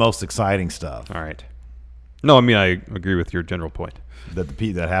 That's the most exciting stuff. All right. No, I mean, I agree with your general point.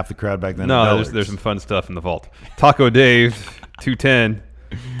 That half the crowd back then. No, there's some fun stuff in the vault. Taco Dave, $2.10,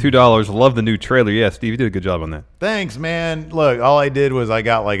 $2. Love the new trailer. Yeah, Steve, you did a good job on that. Thanks, man. Look, all I did was I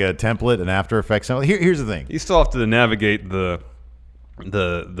got like a template, an After Effects template. Here's the thing. You still have to navigate the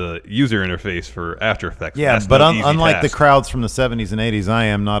user interface for After Effects. Yeah, that's but no easy unlike task. the crowds from the 70s and 80s, I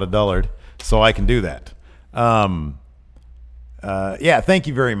am not a dullard, so I can do that. Yeah, thank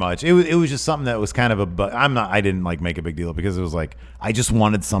you very much. It was just something that was kind of I didn't like make a big deal because it was like I just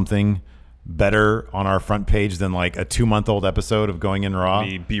wanted something better on our front page than like a 2-month-old episode of Going in Raw.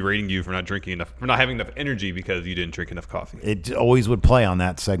 Me berating you for not drinking enough, for not having enough energy because you didn't drink enough coffee. It always would play on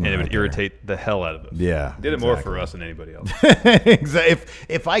that segment, And it would irritate the hell out of us. Yeah, did it more for us than anybody else. Exactly.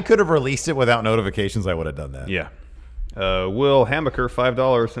 If I could have released it without notifications, I would have done that. Yeah. Will Hammaker,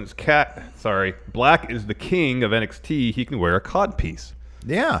 $5. Since Black is the king of NXT, he can wear a cod-piece.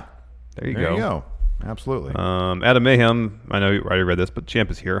 Yeah. There you go. Absolutely. Adam Mayhem, I know you already read this, but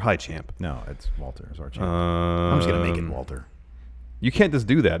Champ is here. Hi, Champ. No, it's Walter. It's our Champ. I'm just going to make it Walter. You can't just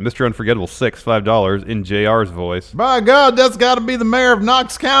do that. Mr. Unforgettable, $5 in JR's voice. By God, that's got to be the mayor of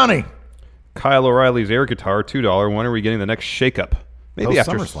Knox County. Kyle O'Reilly's air guitar, $2. When are we getting the next shakeup? Maybe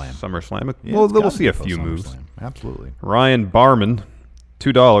after SummerSlam. Yeah, we'll see a few moves. Absolutely. Ryan Barman,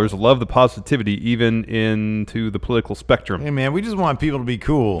 $2. Love the positivity even into the political spectrum. Hey, man, we just want people to be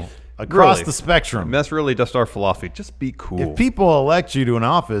cool across the spectrum. And that's really just our philosophy. Just be cool. If people elect you to an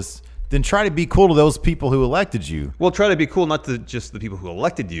office, then try to be cool to those people who elected you. Well, try to be cool not to just the people who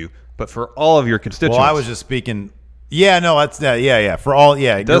elected you, but for all of your constituents. Well, I was just speaking... Yeah, no, that's that. Yeah. For all,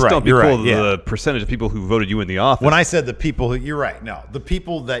 yeah, Just don't be cool right, to the percentage of people who voted you in the office. When I said the people who, you're right. No, the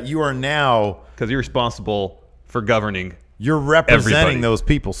people that you are now, because you're responsible for governing. You're representing everybody. Those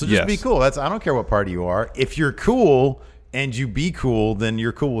people. So just be cool. I don't care what party you are. If you're cool and you be cool, then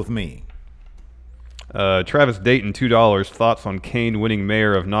you're cool with me. Travis Dayton, $2. Thoughts on Kane winning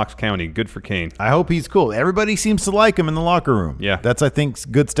mayor of Knox County? Good for Kane. I hope he's cool. Everybody seems to like him in the locker room. Yeah. That's, I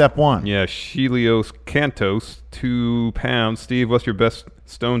think, good step one. Yeah, Shelios Cantos, £2. Steve, what's your best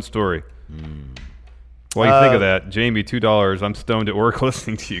Stone story? What do you think of that? Jamie, $2. I'm stoned at work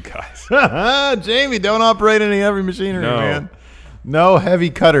listening to you guys. Jamie, don't operate any heavy machinery, man. No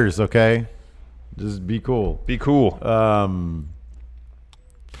heavy cutters, okay? Just be cool. Be cool.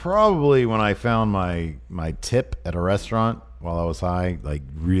 Probably when I found my tip at a restaurant while I was high, like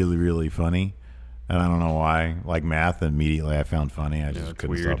really, really funny. And I don't know why. Like math, immediately I found funny. I just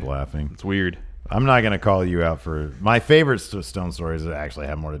couldn't stop laughing. It's weird. I'm not going to call you out for... My favorite Stone stories that actually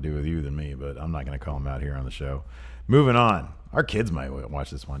have more to do with you than me, but I'm not going to call them out here on the show. Moving on. Our kids might watch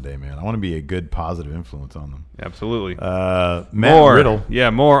this one day, man. I want to be a good, positive influence on them. Absolutely. Matt Riddle.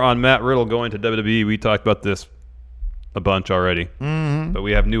 Yeah, more on Matt Riddle going to WWE. We talked about this a bunch already, but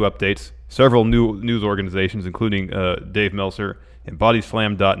we have new updates. Several new news organizations, including Dave Meltzer and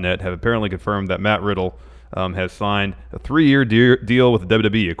BodySlam.net, have apparently confirmed that Matt Riddle has signed a 3-year deal with the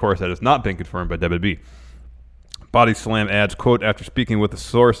WWE. Of course, that has not been confirmed by WWE. BodySlam adds, quote, after speaking with a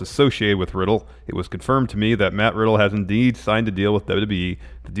source associated with Riddle, it was confirmed to me that Matt Riddle has indeed signed a deal with WWE.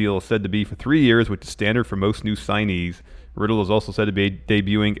 The deal is said to be for 3 years, which is standard for most new signees. Riddle is also said to be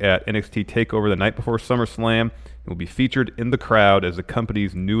debuting at NXT TakeOver the night before SummerSlam and will be featured in the crowd as the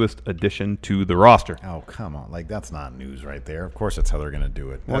company's newest addition to the roster. Oh, come on. Like, that's not news right there. Of course that's how they're going to do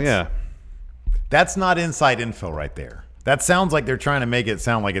it. Well, yeah. That's not inside info right there. That sounds like they're trying to make it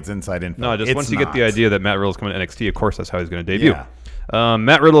sound like it's inside info. No, just it's once you not. get the idea that Matt Riddle's coming to NXT, of course that's how he's going to debut. Yeah.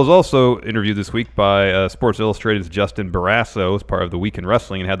 Matt Riddle is also interviewed this week by Sports Illustrated's Justin Barrasso as part of the Week in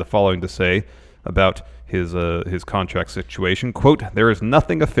Wrestling and had the following to say about his contract situation. Quote, "There is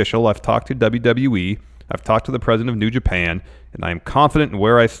nothing official. I've talked to WWE. I've talked to the president of New Japan, and I am confident in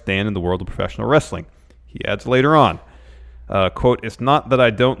where I stand in the world of professional wrestling." He adds later on, quote, "It's not that I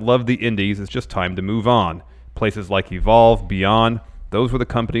don't love the indies. It's just time to move on. Places like Evolve, Beyond, those were the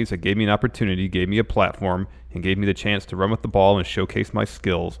companies that gave me an opportunity, gave me a platform, and gave me the chance to run with the ball and showcase my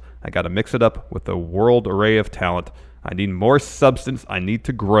skills. I got to mix it up with a world array of talent. I need more substance. I need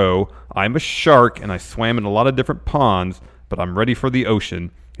to grow. I'm a shark, and I swam in a lot of different ponds, but I'm ready for the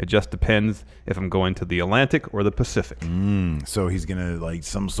ocean. It just depends if I'm going to the Atlantic or the Pacific." So he's going to like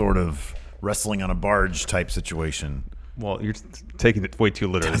some sort of wrestling on a barge type situation. Well, you're taking it way too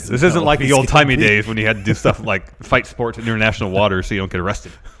literally. This isn't like the old-timey days when you had to do stuff like fight sports in international waters so you don't get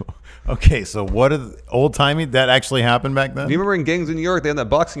arrested. Okay, so what are the old-timey? That actually happened back then? You remember in Gangs in New York, they had that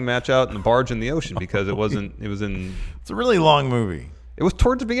boxing match out in the barge in the ocean because it was It's a really long movie. It was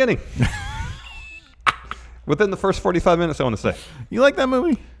towards the beginning. Within the first 45 minutes, I want to say. You like that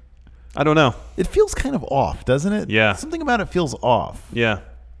movie? I don't know. It feels kind of off, doesn't it? Yeah. Something about it feels off. Yeah.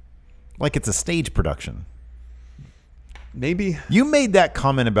 Like it's a stage production. Maybe. You made that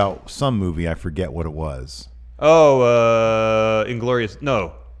comment about some movie. I forget what it was. Oh, Inglourious.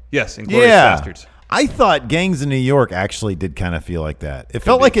 No. Yes, Inglourious Bastards. I thought Gangs in New York actually did kind of feel like that. It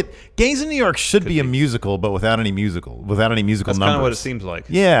felt like it. Gangs in New York should be a musical, but without any musical That's numbers. kind of what it seems like.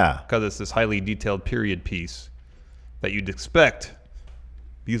 Yeah. Because it's this highly detailed period piece that you'd expect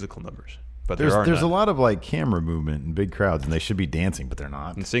musical numbers. But There's none. a lot of like camera movement and big crowds, and they should be dancing, but they're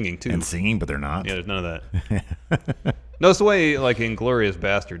not. And singing, too. And singing, but they're not. Yeah, there's none of that. No, it's the way, like, in Inglourious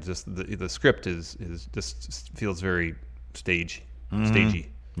Bastards, the script is just feels very stagey.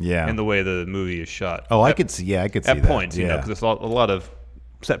 Yeah. And the way the movie is shot. Oh, I could see that. At points, you know, because there's a lot of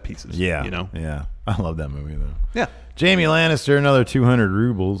set pieces. Yeah. You know? Yeah. I love that movie, though. Yeah. Jamie Lannister, another 200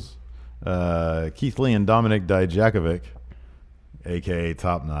 rubles. Keith Lee and Dominic Dijakovic, a.k.a.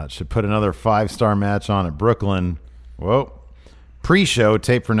 Top Notch, should put another 5-star match on at Brooklyn. Whoa. Pre-show,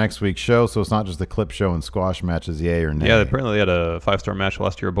 tape for next week's show, so it's not just the clip show and squash matches, yay or nay. Yeah, apparently they had a 5-star match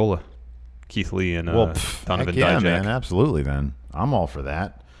last year, Ebola. Keith Lee and Donovan yeah, Dijak. man, absolutely, then. I'm all for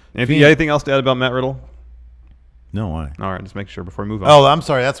that. And if you got anything else to add about Matt Riddle? No, why? All right, just make sure before we move on. Oh, I'm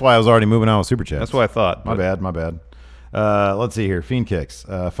sorry. That's why I was already moving on with Super Chats. That's what I thought. My bad. Let's see here. Fiend Kicks,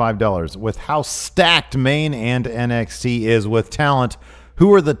 $5. With how stacked Main and NXT is with talent,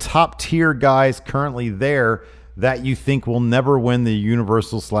 who are the top-tier guys currently there that you think will never win the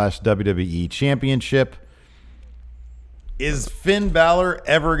Universal/WWE Championship? Is Finn Balor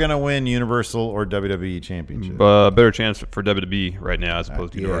ever going to win Universal or WWE Championship? Better chance for WWE right now as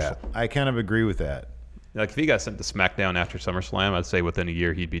opposed to Universal. Yeah, I kind of agree with that. Like if he got sent to SmackDown after SummerSlam, I'd say within a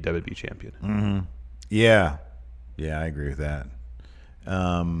year he'd be WWE champion. Mm-hmm. Yeah, I agree with that.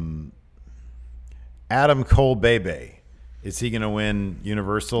 Adam Cole Bebe, is he going to win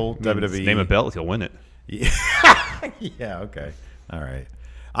Universal WWE? Name a belt, he'll win it. Yeah. Okay. All right.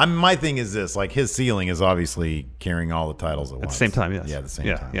 My thing is this: like his ceiling is obviously carrying all the titles at once. At the same time, yes. Yeah, at the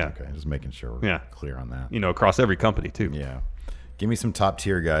same time. Yeah. Okay, just making sure we're clear on that. You know, across every company too. Yeah. Give me some top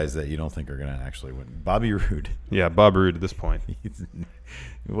tier guys that you don't think are going to actually win. Bobby Roode. Yeah, Bob Roode at this point.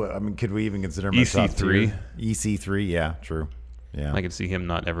 I mean, could we even consider him a top EC3? tier? EC3, yeah, true. Yeah. I could see him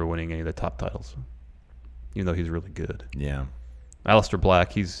not ever winning any of the top titles, even though he's really good. Yeah. Aleister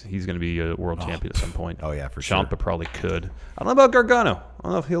Black, he's going to be a world champion at some point. Oh, yeah, for sure. Ciampa probably could. I don't know about Gargano. I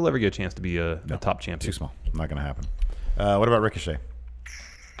don't know if he'll ever get a chance to be a top champion. Too small. Not going to happen. What about Ricochet?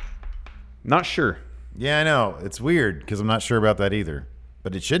 Not sure. Yeah, I know. It's weird because I'm not sure about that either.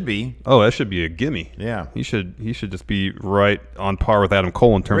 But it should be. Oh, that should be a gimme. Yeah. He should just be right on par with Adam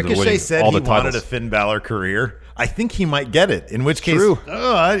Cole in terms Ricochet of winning said all he the titles. wanted a Finn Balor career. I think he might get it. In which case, True.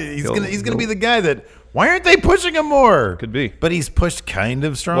 He's gonna be the guy that. Why aren't they pushing him more? Could be. But he's pushed kind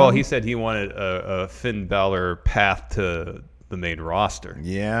of strong. Well, he said he wanted a Finn Balor path to the main roster.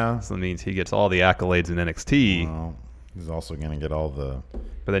 Yeah. So that means he gets all the accolades in NXT. Well, he's also going to get all the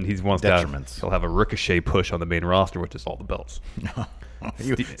But then he wants detriments. He'll have a Ricochet push on the main roster, which is all the belts.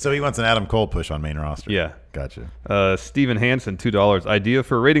 So he wants an Adam Cole push on main roster. Yeah. Gotcha. Steven Hansen, $2. Idea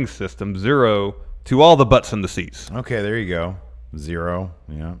for rating system, 0 to all the butts in the seats. Okay, there you go. 0,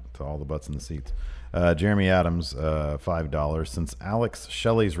 yeah, to all the butts in the seats. Jeremy Adams, $5. Since Alex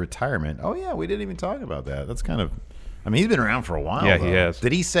Shelley's retirement. Oh, yeah, we didn't even talk about that. That's kind of... I mean, he's been around for a while, Yeah, though. he has.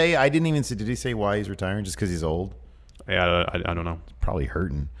 Did he say... I didn't even see... Did he say why he's retiring? Just because he's old? Yeah, I don't know. Probably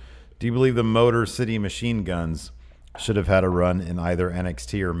hurting. Do you believe the Motor City Machine Guns should have had a run in either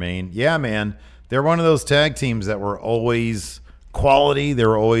NXT or main. Yeah, man. They're one of those tag teams that were always quality. They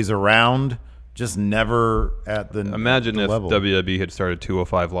were always around, just never at the Imagine the if level. WWE had started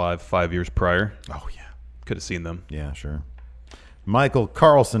 205 Live 5 years prior. Oh, yeah. Could have seen them. Yeah, sure. Michael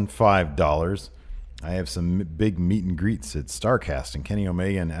Carlson, $5. I have some big meet and greets at StarCast, and Kenny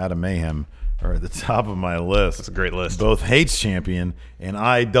Omega and Adam Mayhem are at the top of my list. That's a great list. Both H champion and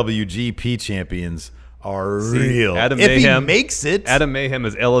IWGP champions are real. Adam if Mayhem he makes it, Adam Mayhem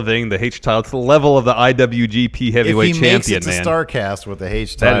is elevating the H title to the level of the IWGP heavyweight if he champion, makes it to man. StarCast with the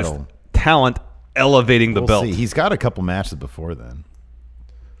H That is title, talent elevating the we'll belt. see. He's got a couple matches before then,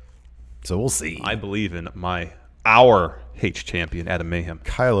 so we'll see. I believe in our H champion, Adam Mayhem.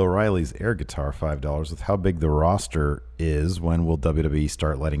 Kyle O'Reilly's air guitar, $5. With how big the roster is, when will WWE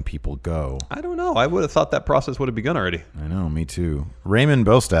start letting people go? I don't know. I would have thought that process would have begun already. I know, me too. Raymond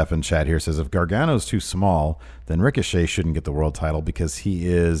Bostaff in chat here says, if Gargano's too small, then Ricochet shouldn't get the world title because he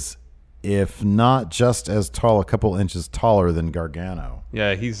is, if not just as tall, a couple inches taller than Gargano.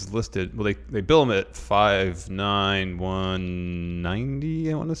 Yeah, he's listed. Well, they bill him at 5'9",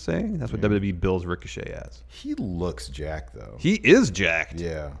 190, I want to say. That's what WWE bills Ricochet as. He looks jacked, though. He is jacked.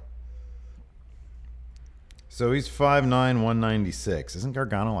 Yeah. So he's 5'9", 196. Isn't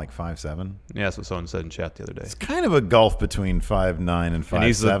Gargano like 5'7"? Yeah, that's what someone said in chat the other day. It's kind of a gulf between 5'9" and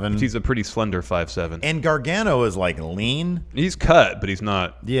 5'7". And he's a pretty slender 5'7". And Gargano is like lean. He's cut, but he's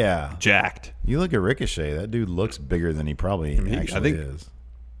not Yeah. jacked. You look at Ricochet, that dude looks bigger than he probably actually is.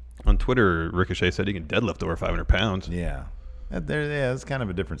 On Twitter, Ricochet said he can deadlift over 500 pounds. Yeah. That's kind of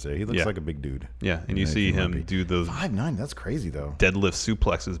a difference there. He looks like a big dude. Yeah, and you see him do those 5'9", that's crazy, though. deadlift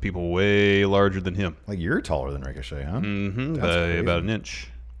suplexes, people way larger than him. Like, you're taller than Ricochet, huh? Mm-hmm, That's by crazy. about an inch.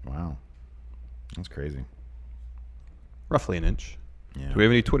 Wow. That's crazy. Roughly an inch. Yeah. Do we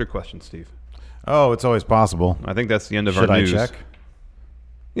have any Twitter questions, Steve? Oh, it's always possible. I think that's the end of Should our I news. check?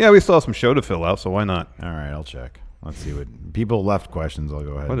 Yeah, we still have some show to fill out, so why not? All right, I'll check. Let's see what people left questions. I'll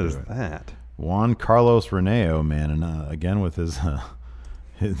go ahead. What and is do it. that? Juan Carlos Reneo, man, and again with his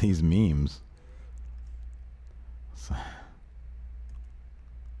these memes. So,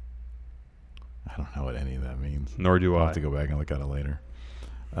 I don't know what any of that means. Nor do I'll I. have to go back and look at it later.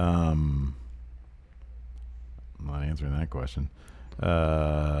 I'm not answering that question.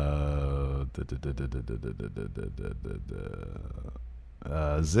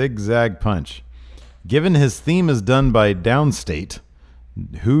 Zigzag Punch. Given his theme is done by Downstate,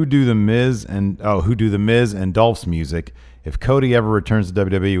 who do the Miz and Dolph's music? If Cody ever returns to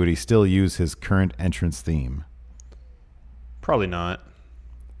WWE, would he still use his current entrance theme? Probably not.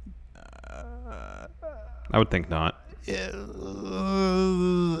 I would think not. If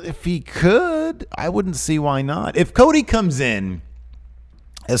he could, I wouldn't see why not. If Cody comes in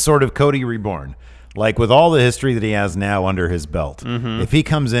as sort of Cody Reborn, like with all the history that he has now under his belt, if he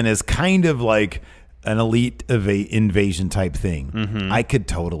comes in as kind of like an elite invasion type thing, I could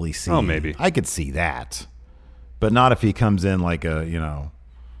totally see. Oh, maybe. I could see that. But not if he comes in like a,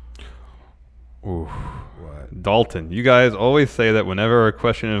 Ooh. Dalton, you guys always say that whenever a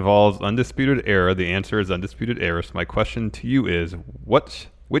question involves Undisputed Era, the answer is Undisputed Era. So my question to you is, which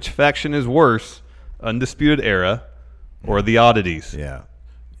faction is worse, Undisputed Era or the Oddities? Yeah.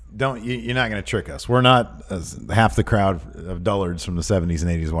 You're not going to trick us. We're not half the crowd of dullards from the 70s and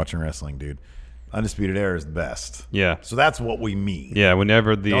 80s watching wrestling, dude. Undisputed Era is the best. Yeah. So that's what we mean. Yeah,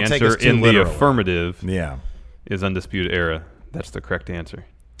 whenever the Don't take answer us too in the literally. affirmative Yeah. is Undisputed Era, that's the correct answer.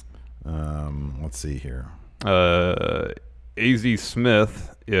 Let's see here. AZ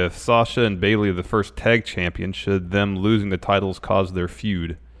Smith, if Sasha and Bayley are the first tag champions, should them losing the titles cause their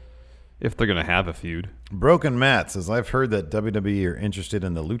feud? If they're going to have a feud. Broken Matt says, I've heard that WWE are interested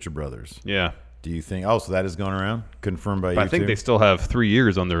in the Lucha Brothers. Yeah. Do you think? Oh, so that is going around? Confirmed by But you I think too? they still have 3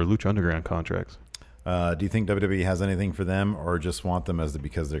 years on their Lucha Underground contracts. Do you think WWE has anything for them or just want them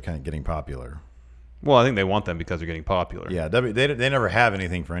because they're kind of getting popular? Well, I think they want them because they're getting popular. Yeah, they never have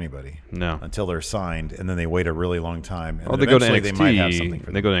anything for anybody. No. Until they're signed, and then they wait a really long time. And Oh, then they go to eventually NXT. They might have something for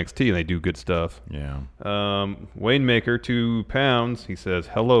them. They go to NXT and they do good stuff. Yeah. Wayne Maker, £2. He says,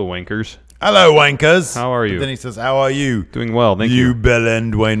 "Hello, wankers. Hello, wankers. How are you?" But then he says, how are you? Doing well, thank you. You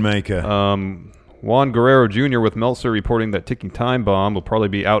bell-end Wayne Maker. Juan Guerrero Jr. with Meltzer reporting that Ticking Time Bomb will probably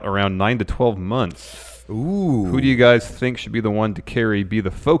be out around 9 to 12 months. Ooh. Who do you guys think should be the one to be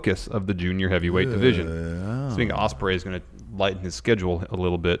the focus of the junior heavyweight division? So I think Ospreay is going to lighten his schedule a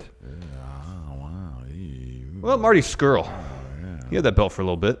little bit. Well, Marty Scurll. He had that belt for a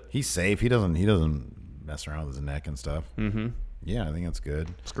little bit. He's safe. He doesn't mess around with his neck and stuff. Mm-hmm. Yeah, I think that's good.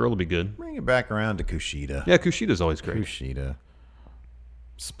 Scurll will be good. Bring it back around to Kushida. Yeah, Kushida's always great. Kushida.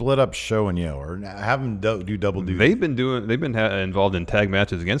 Split up Show and Yo, or have them do double duty. They've been involved in tag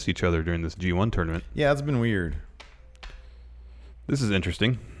matches against each other during this G1 tournament. Yeah, it's been weird. This is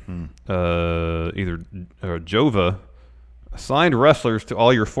interesting. Jova assigned wrestlers to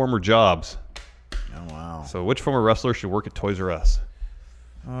all your former jobs. Oh wow! So which former wrestler should work at Toys R Us?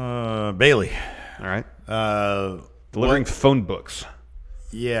 Bailey. All right. Delivering phone books.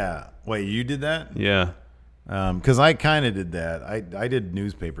 Yeah. Wait, you did that? Yeah. Because I kind of did that. I did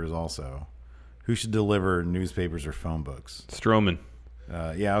newspapers also. Who should deliver newspapers or phone books? Strowman.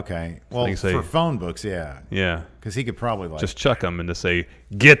 Yeah, okay. Well, for phone books, yeah. Yeah. Because he could probably just chuck them and to say,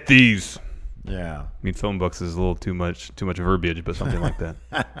 get these. Yeah. I mean, phone books is a little too much verbiage, but something like that.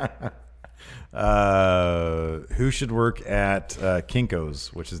 Who should work at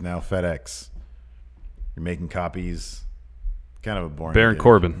Kinko's, which is now FedEx? You're making copies. Kind of a boring. Baron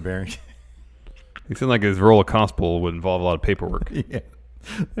Corbin. Baron. He seemed like his role of constable would involve a lot of paperwork. Yeah.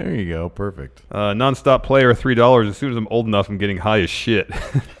 There you go. Perfect. Nonstop player, $3. As soon as I'm old enough, I'm getting high as shit.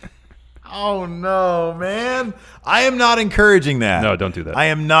 Oh, no, man. I am not encouraging that. No, don't do that. I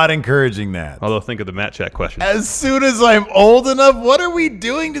am not encouraging that. Although, think of the Matt Chat question. As soon as I'm old enough, what are we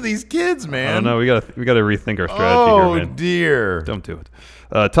doing to these kids, man? I don't know. We gotta rethink our strategy here, man. Oh, dear. Don't do it.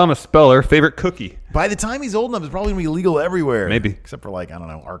 Thomas Speller, favorite cookie. By the time he's old enough, it's probably going to be legal everywhere. Maybe. Except for, like, I don't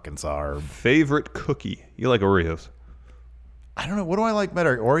know, Arkansas. Or... Favorite cookie. You like Oreos. I don't know. What do I like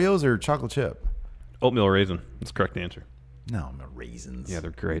better, Oreos or chocolate chip? Oatmeal raisin. That's the correct answer. No, raisins. Yeah,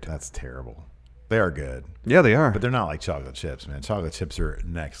 they're great. That's terrible. They are good. Yeah, they are. But they're not like chocolate chips, man. Chocolate chips are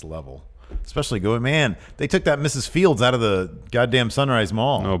next level. Especially man, they took that Mrs. Fields out of the goddamn Sunrise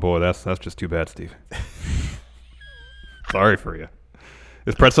Mall. Oh, boy, that's just too bad, Steve. Sorry for you.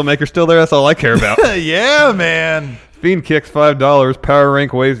 Is Pretzel Maker still there? That's all I care about. Yeah, man. Fiend Kicks, $5. Power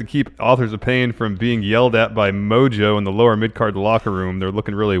rank ways to keep Authors of Pain from being yelled at by Mojo in the lower mid-card locker room. They're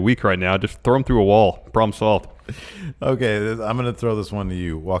looking really weak right now. Just throw them through a wall. Problem solved. Okay, I'm going to throw this one to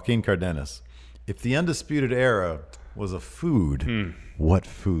you. Joaquin Cardenas. If the Undisputed Era was a food, what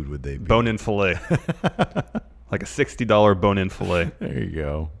food would they be? Bone-in filet. Like a $60 bone-in filet. There you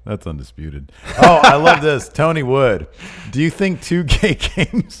go. That's undisputed. Oh, I love this. Tony Wood. Do you think 2K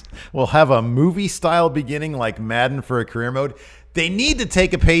games will have a movie-style beginning like Madden for a career mode? They need to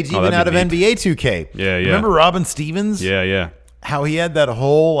take a page even out of NBA 2K. Yeah. Remember Robin Stevens? Yeah. How he had that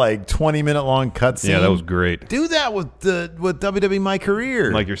whole 20-minute long cutscene. Yeah, that was great. Do that with WWE My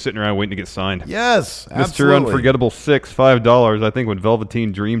Career. Like you're sitting around waiting to get signed. Yes, Mr. absolutely. Unforgettable 6, $5. I think when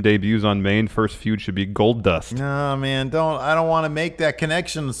Velveteen Dream debuts on Main, first feud should be Gold Dust. No, man, I don't want to make that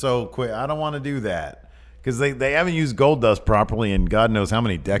connection so quick. I don't want to do that. Because they haven't used Gold Dust properly in God knows how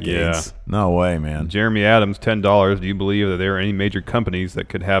many decades. Yeah. No way, man. Jeremy Adams, $10. Do you believe that there are any major companies that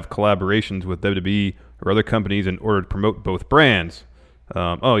could have collaborations with WWE or other companies in order to promote both brands?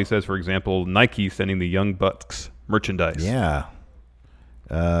 He says, for example, Nike sending the Young Bucks merchandise. Yeah.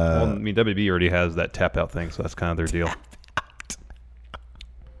 WWE already has that tap out thing, so that's kind of their deal.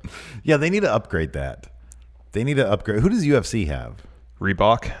 Yeah, they need to upgrade that. They need to upgrade. Who does UFC have?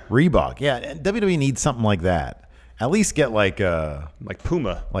 Reebok. Yeah, and WWE needs something like that. At least get like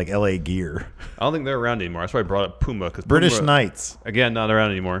Puma, like LA Gear. I don't think they're around anymore. That's why I brought up Puma, because British Knights, again, not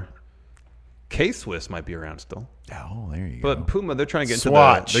around anymore. K-Swiss might be around still. Oh, there you go. But Puma, they're trying to get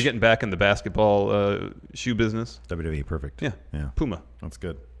Swatch. they're getting back in the basketball shoe business. WWE, perfect. Yeah. Puma. That's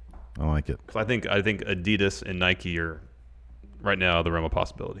good. I like it. 'Cause I think Adidas and Nike are right now the realm of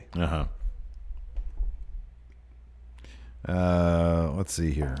possibility. Let's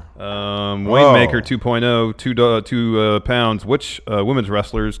see here. Waymaker 2.0, 2 pounds. Which women's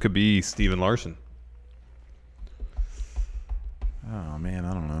wrestlers could be Steven Larson? Oh, man,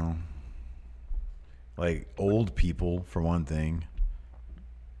 I don't know. Like old people, for one thing.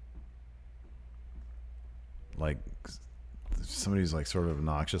 Like somebody who's like sort of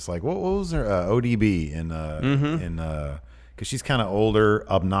obnoxious. Like what was her ODB in because she's kind of older,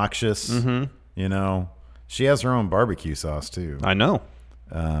 obnoxious. You know, she has her own barbecue sauce too. I know.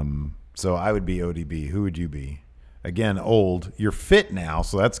 So I would be ODB. Who would you be? Again, old. You're fit now,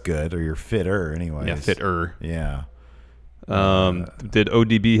 so that's good. Or you're fitter, anyways. Yeah, fitter. Yeah. Did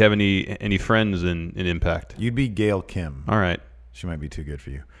ODB have any friends in Impact? You'd be Gail Kim. All right. She might be too good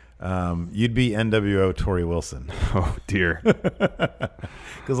for you. You'd be NWO Tori Wilson. Oh, dear.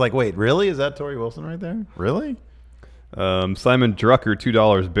 Because, wait, really? Is that Tori Wilson right there? Really? Simon Drucker,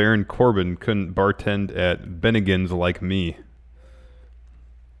 $2. Baron Corbin couldn't bartend at Bennigan's like me.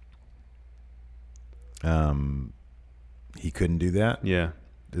 He couldn't do that? Yeah.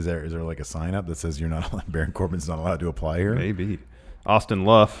 Is there like a sign up that says you're not Baron Corbin's not allowed to apply here? Maybe. Austin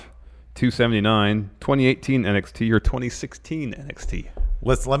Luff, 279, 2018 NXT or 2016 NXT?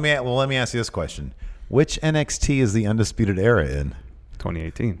 Let me ask you this question: which NXT is the Undisputed Era in?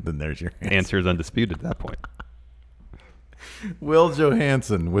 2018. Then there's your Answer is undisputed at that point. Will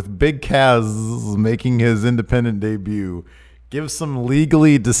Johansson, with Big Kaz making his independent debut, give some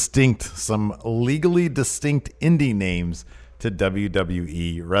legally distinct indie names to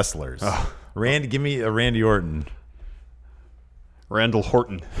WWE wrestlers. Oh. Give me a Randy Orton. Randall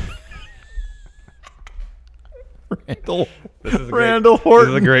Horton. Randall This Horton.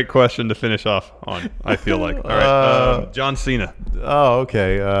 is a great question to finish off on, I feel like. All right. John Cena. Oh,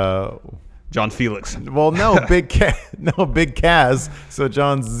 okay. John Felix. Well, no, Big Kaz. So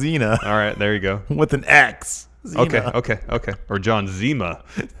John Cena. All right, there you go. With an X. Xena. Okay. Or John Zima.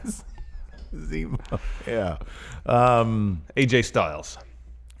 Zima. Yeah. AJ Styles.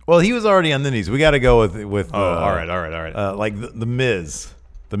 Well, he was already on the knees. We got to go with. All right. Like the Miz,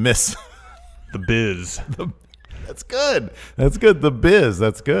 the Miss, The Biz. That's good. The Biz.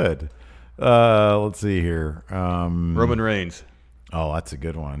 That's good. Let's see here. Roman Reigns. Oh, that's a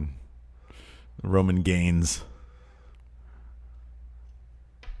good one. Roman Gaines.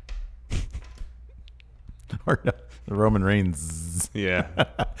 Or no, Roman Reigns. Yeah.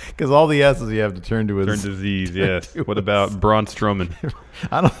 Because all the S's you have to turn to Z's, yes. What about Braun Strowman?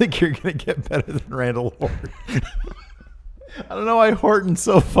 I don't think you're going to get better than Randall Horton. I don't know why Horton's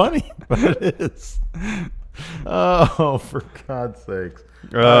so funny, but it is. Oh, for God's sakes.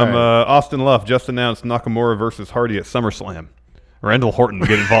 Austin Luff just announced Nakamura versus Hardy at SummerSlam. Randall Horton will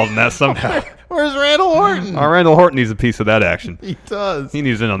get involved in that somehow. Where's Randall Horton? Randall Horton needs a piece of that action. He does. He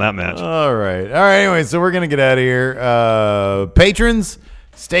needs in on that match. All right. Anyway, so we're going to get out of here. Patrons,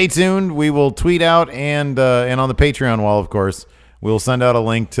 stay tuned. We will tweet out and on the Patreon wall, of course, we'll send out a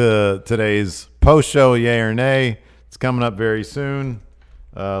link to today's post-show, yay or nay. It's coming up very soon.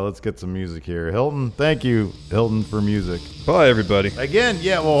 Let's get some music here. Hilton, thank you, Hilton, for music. Bye, everybody. Again,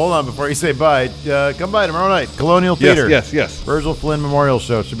 well, hold on. Before you say bye, come by tomorrow night. Colonial Theater. Yes. Virgil Flynn Memorial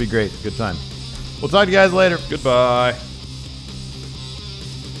Show. Should be great. Good time. We'll talk to you guys later. Goodbye.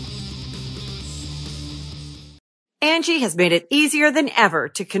 Angie has made it easier than ever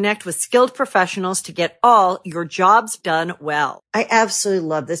to connect with skilled professionals to get all your jobs done well. I absolutely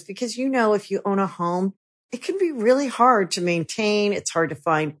love this because, if you own a home, it can be really hard to maintain. It's hard to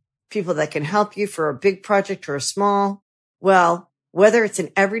find people that can help you for a big project or a small. Well, whether it's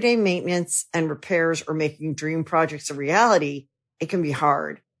in everyday maintenance and repairs or making dream projects a reality, it can be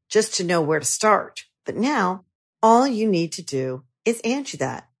hard just to know where to start. But now all you need to do is Angie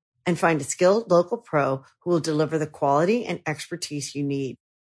that and find a skilled local pro who will deliver the quality and expertise you need.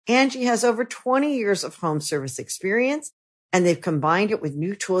 Angie has over 20 years of home service experience, and they've combined it with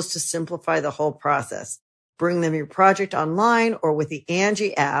new tools to simplify the whole process. Bring them your project online or with the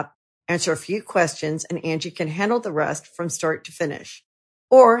Angie app, answer a few questions, and Angie can handle the rest from start to finish.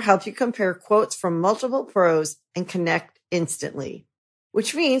 Or help you compare quotes from multiple pros and connect instantly,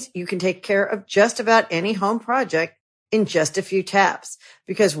 which means you can take care of just about any home project in just a few taps.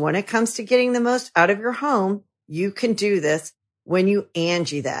 Because when it comes to getting the most out of your home, you can do this when you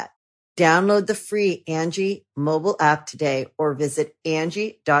Angie that. Download the free Angie mobile app today or visit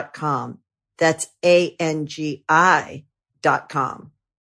Angie.com. That's ANGI.com.